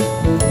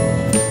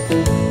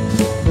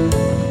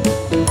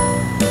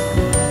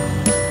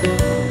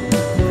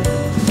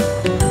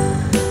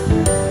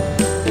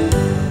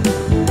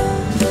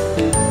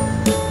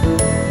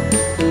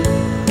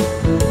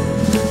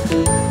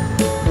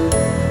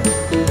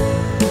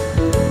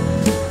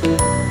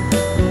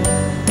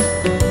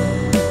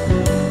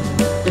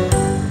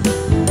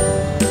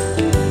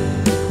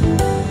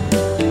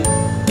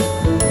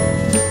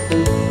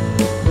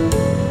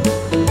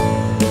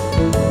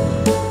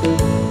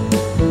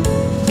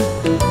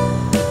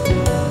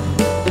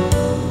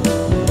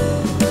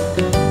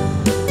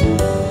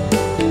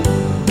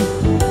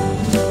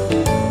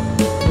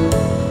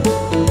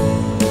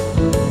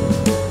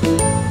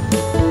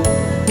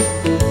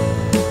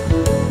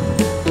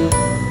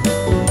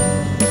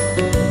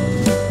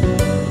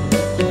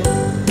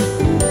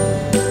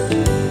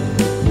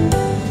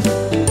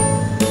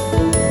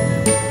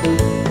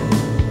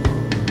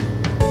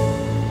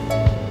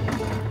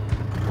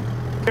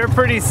 Here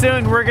pretty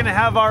soon we're gonna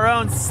have our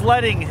own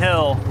sledding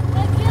hill.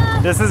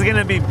 This is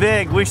gonna be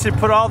big. We should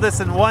put all this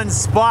in one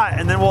spot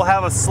and then we'll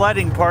have a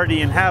sledding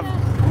party and have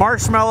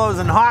marshmallows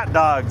and hot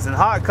dogs and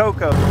hot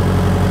cocoa.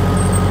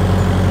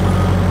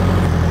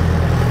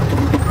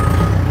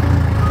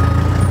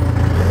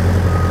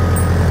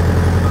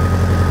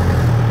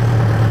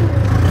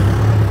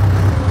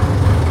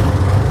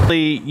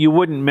 You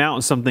wouldn't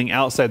mount something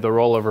outside the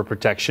rollover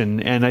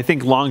protection, and I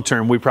think long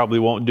term we probably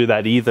won't do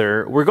that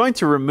either. We're going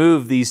to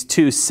remove these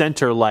two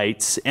center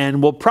lights,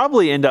 and we'll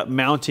probably end up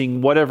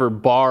mounting whatever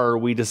bar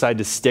we decide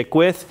to stick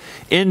with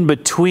in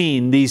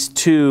between these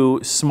two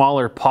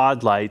smaller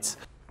pod lights.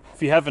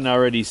 If you haven't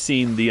already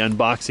seen the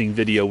unboxing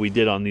video we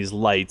did on these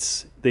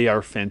lights, they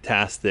are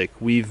fantastic.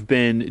 We've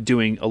been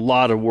doing a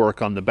lot of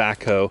work on the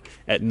backhoe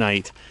at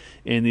night,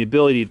 and the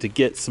ability to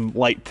get some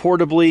light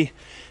portably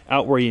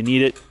out where you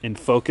need it and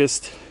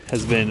focused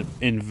has been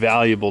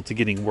invaluable to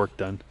getting work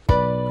done.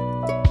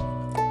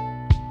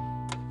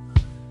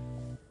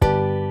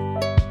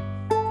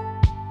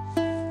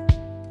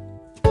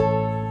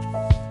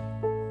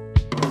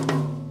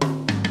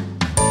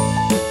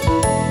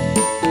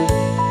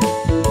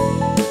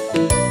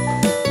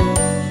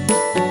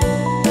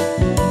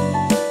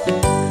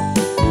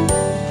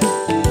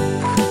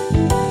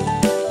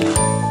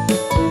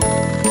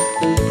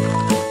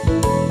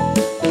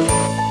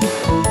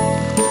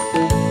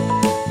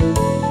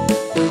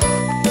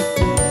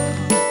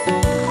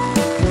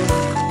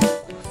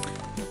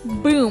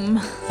 Boom.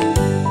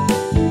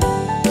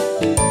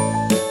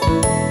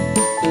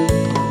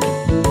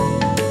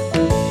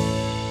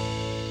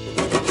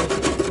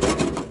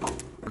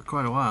 For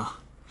quite a while.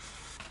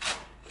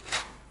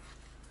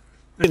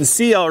 You can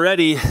see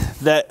already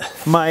that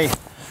my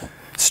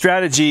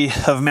strategy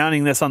of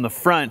mounting this on the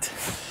front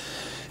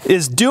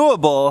is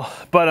doable,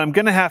 but I'm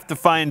gonna have to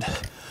find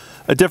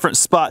a different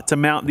spot to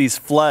mount these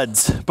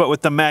floods. But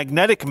with the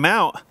magnetic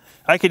mount,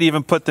 I could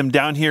even put them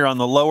down here on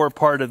the lower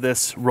part of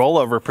this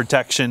rollover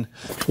protection.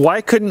 Why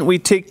couldn't we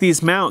take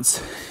these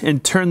mounts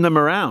and turn them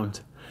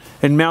around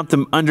and mount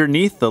them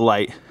underneath the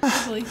light?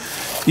 Probably.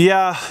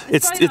 Yeah,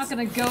 It's probably not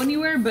gonna go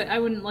anywhere, but I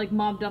wouldn't like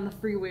mob down the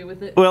freeway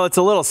with it. Well, it's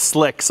a little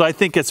slick, so I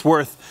think it's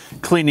worth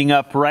cleaning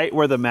up right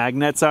where the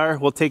magnets are.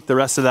 We'll take the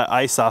rest of that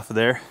ice off of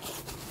there.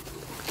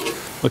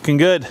 Looking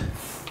good.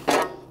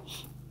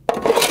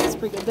 That's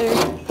pretty good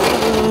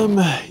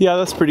there. Yeah,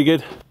 that's pretty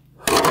good.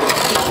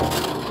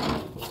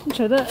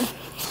 Try that.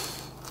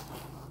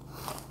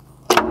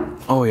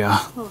 Oh yeah.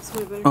 Oh, it's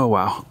way better. Oh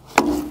wow.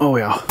 Oh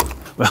yeah.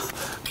 Well,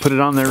 put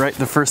it on there right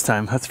the first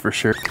time, that's for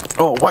sure.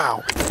 Oh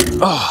wow.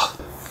 Oh.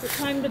 It's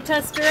time to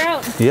test her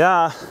out.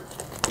 Yeah.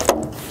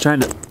 Trying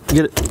to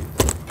get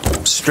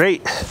it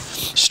straight.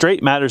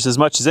 Straight matters as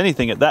much as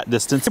anything at that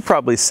distance. You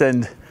probably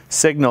send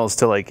signals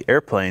to like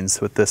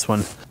airplanes with this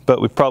one, but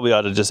we probably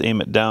ought to just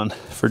aim it down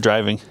for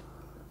driving.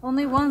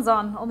 Only one's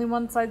on. Only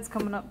one side's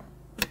coming up.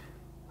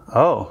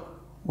 Oh.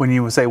 When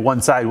you say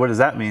one side, what does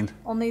that mean?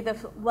 Only the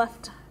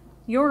left.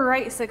 Your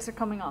right 6 are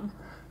coming on.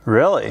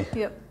 Really?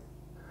 Yep.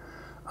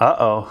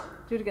 Uh-oh.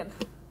 Do it again.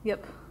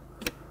 Yep.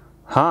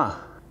 Huh.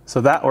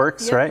 So that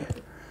works, Yep. right?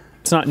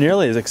 It's not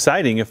nearly as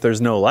exciting if there's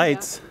no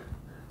lights. Yeah.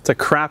 It's a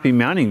crappy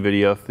mounting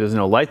video if there's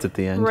no lights at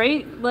the end.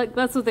 Right? Like,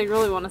 that's what they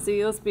really want to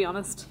see, let's be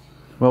honest.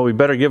 Well, we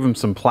better give them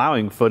some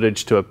plowing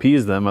footage to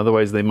appease them,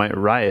 otherwise they might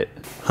riot.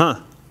 Huh.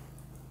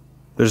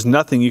 There's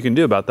nothing you can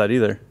do about that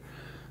either,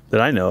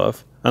 that I know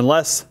of.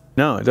 Unless...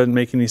 No, it doesn't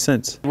make any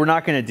sense. We're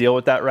not going to deal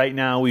with that right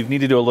now. We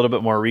need to do a little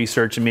bit more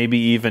research and maybe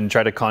even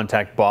try to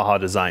contact Baja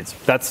Designs.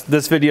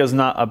 This video is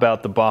not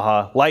about the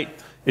Baja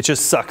light. It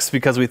just sucks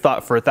because we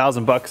thought for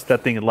 $1,000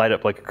 that thing would light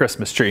up like a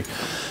Christmas tree.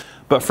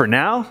 But for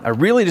now, I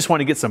really just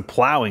want to get some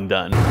plowing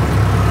done.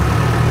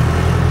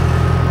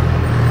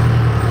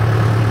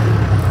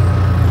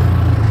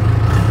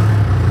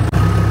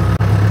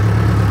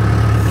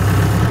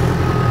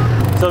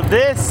 So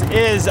this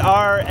is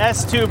our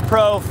S2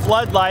 Pro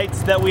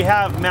floodlights that we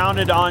have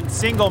mounted on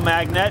single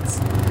magnets,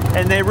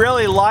 and they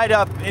really light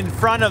up in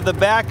front of the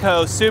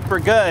backhoe super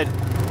good.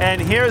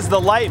 And here's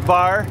the light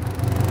bar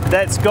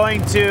that's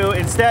going to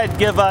instead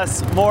give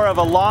us more of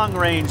a long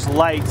range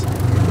light.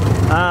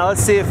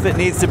 Let's see if it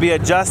needs to be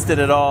adjusted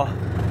at all.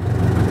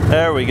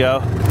 There we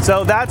go.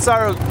 So that's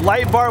our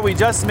light bar we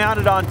just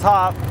mounted on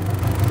top.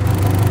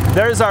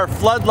 There's our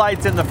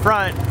floodlights in the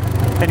front,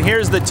 and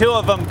here's the two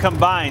of them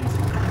combined.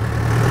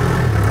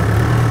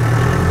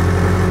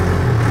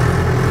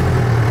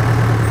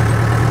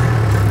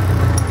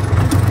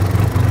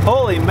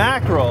 Holy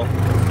mackerel,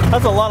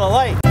 that's a lot of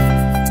light.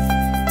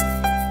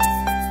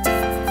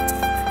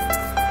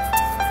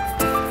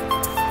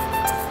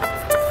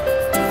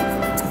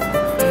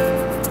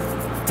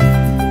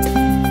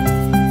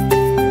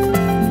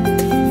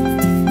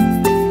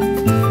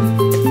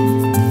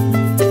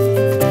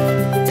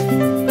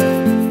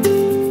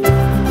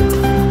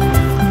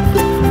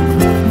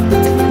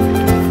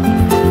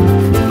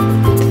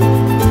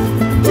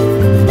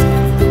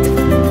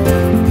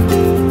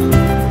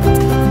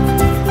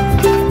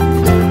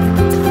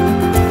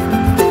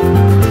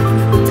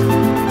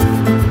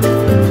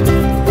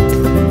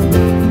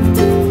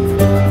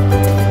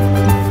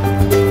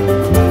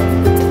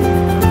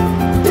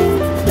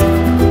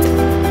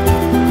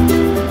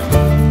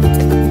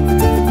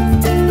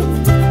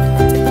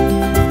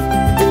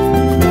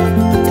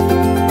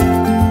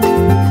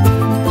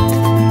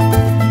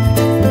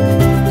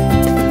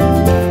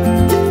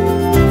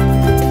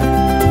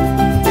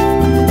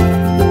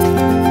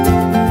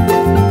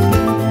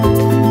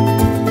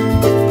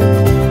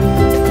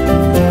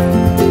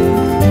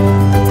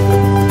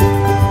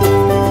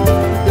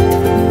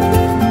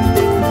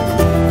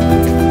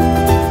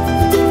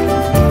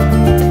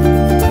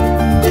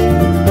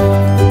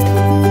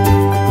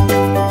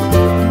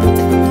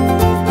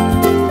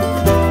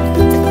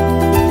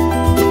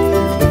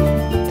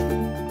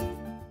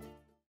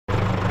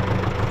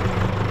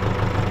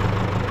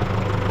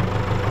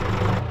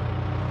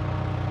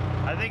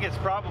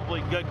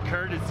 Probably good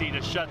courtesy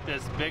to shut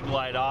this big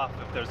light off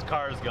if there's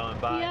cars going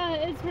by. Yeah,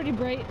 it's pretty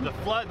bright. The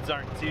floods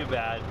aren't too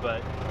bad,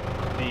 but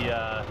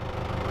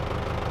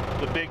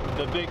the big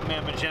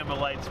Mamma Jamma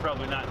light's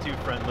probably not too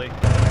friendly.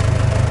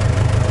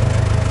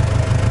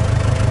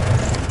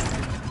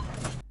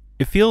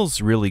 It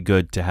feels really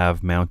good to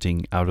have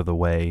mounting out of the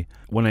way.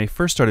 When I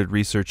first started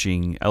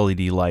researching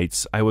LED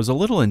lights, I was a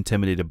little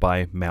intimidated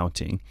by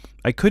mounting.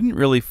 I couldn't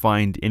really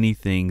find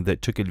anything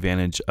that took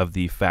advantage of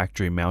the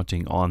factory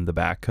mounting on the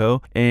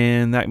backhoe,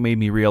 and that made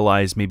me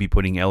realize maybe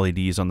putting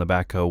LEDs on the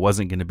backhoe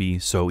wasn't going to be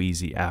so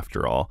easy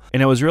after all.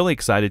 And I was really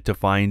excited to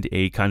find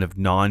a kind of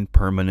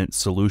non-permanent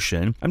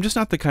solution. I'm just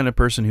not the kind of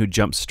person who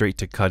jumps straight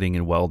to cutting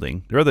and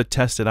welding. I'd rather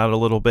test it out a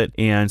little bit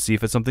and see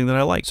if it's something that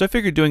I like. So I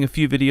figured doing a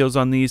few videos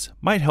on these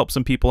might help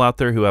some people out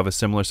there who have a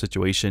similar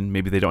situation.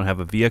 Maybe they don't have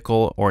a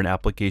vehicle or an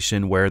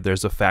application where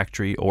there's a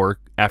factory or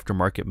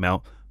aftermarket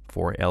mount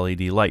for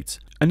LED lights.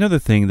 Another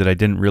thing that I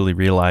didn't really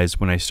realize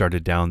when I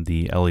started down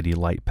the LED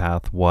light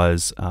path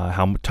was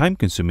how time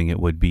consuming it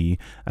would be.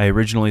 I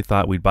originally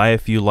thought we'd buy a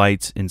few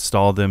lights,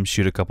 install them,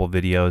 shoot a couple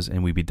videos,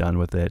 and we'd be done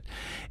with it.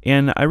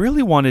 And I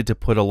really wanted to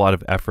put a lot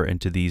of effort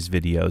into these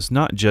videos,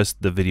 not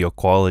just the video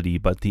quality,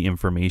 but the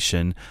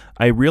information.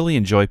 I really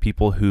enjoy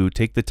people who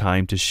take the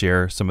time to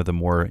share some of the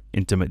more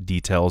intimate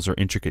details or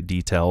intricate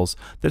details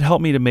that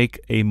help me to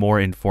make a more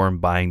informed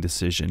buying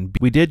decision.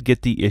 We did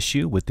get the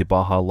issue with the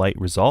Baja Light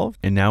resolved,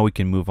 and now we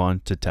can move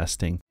on to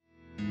testing.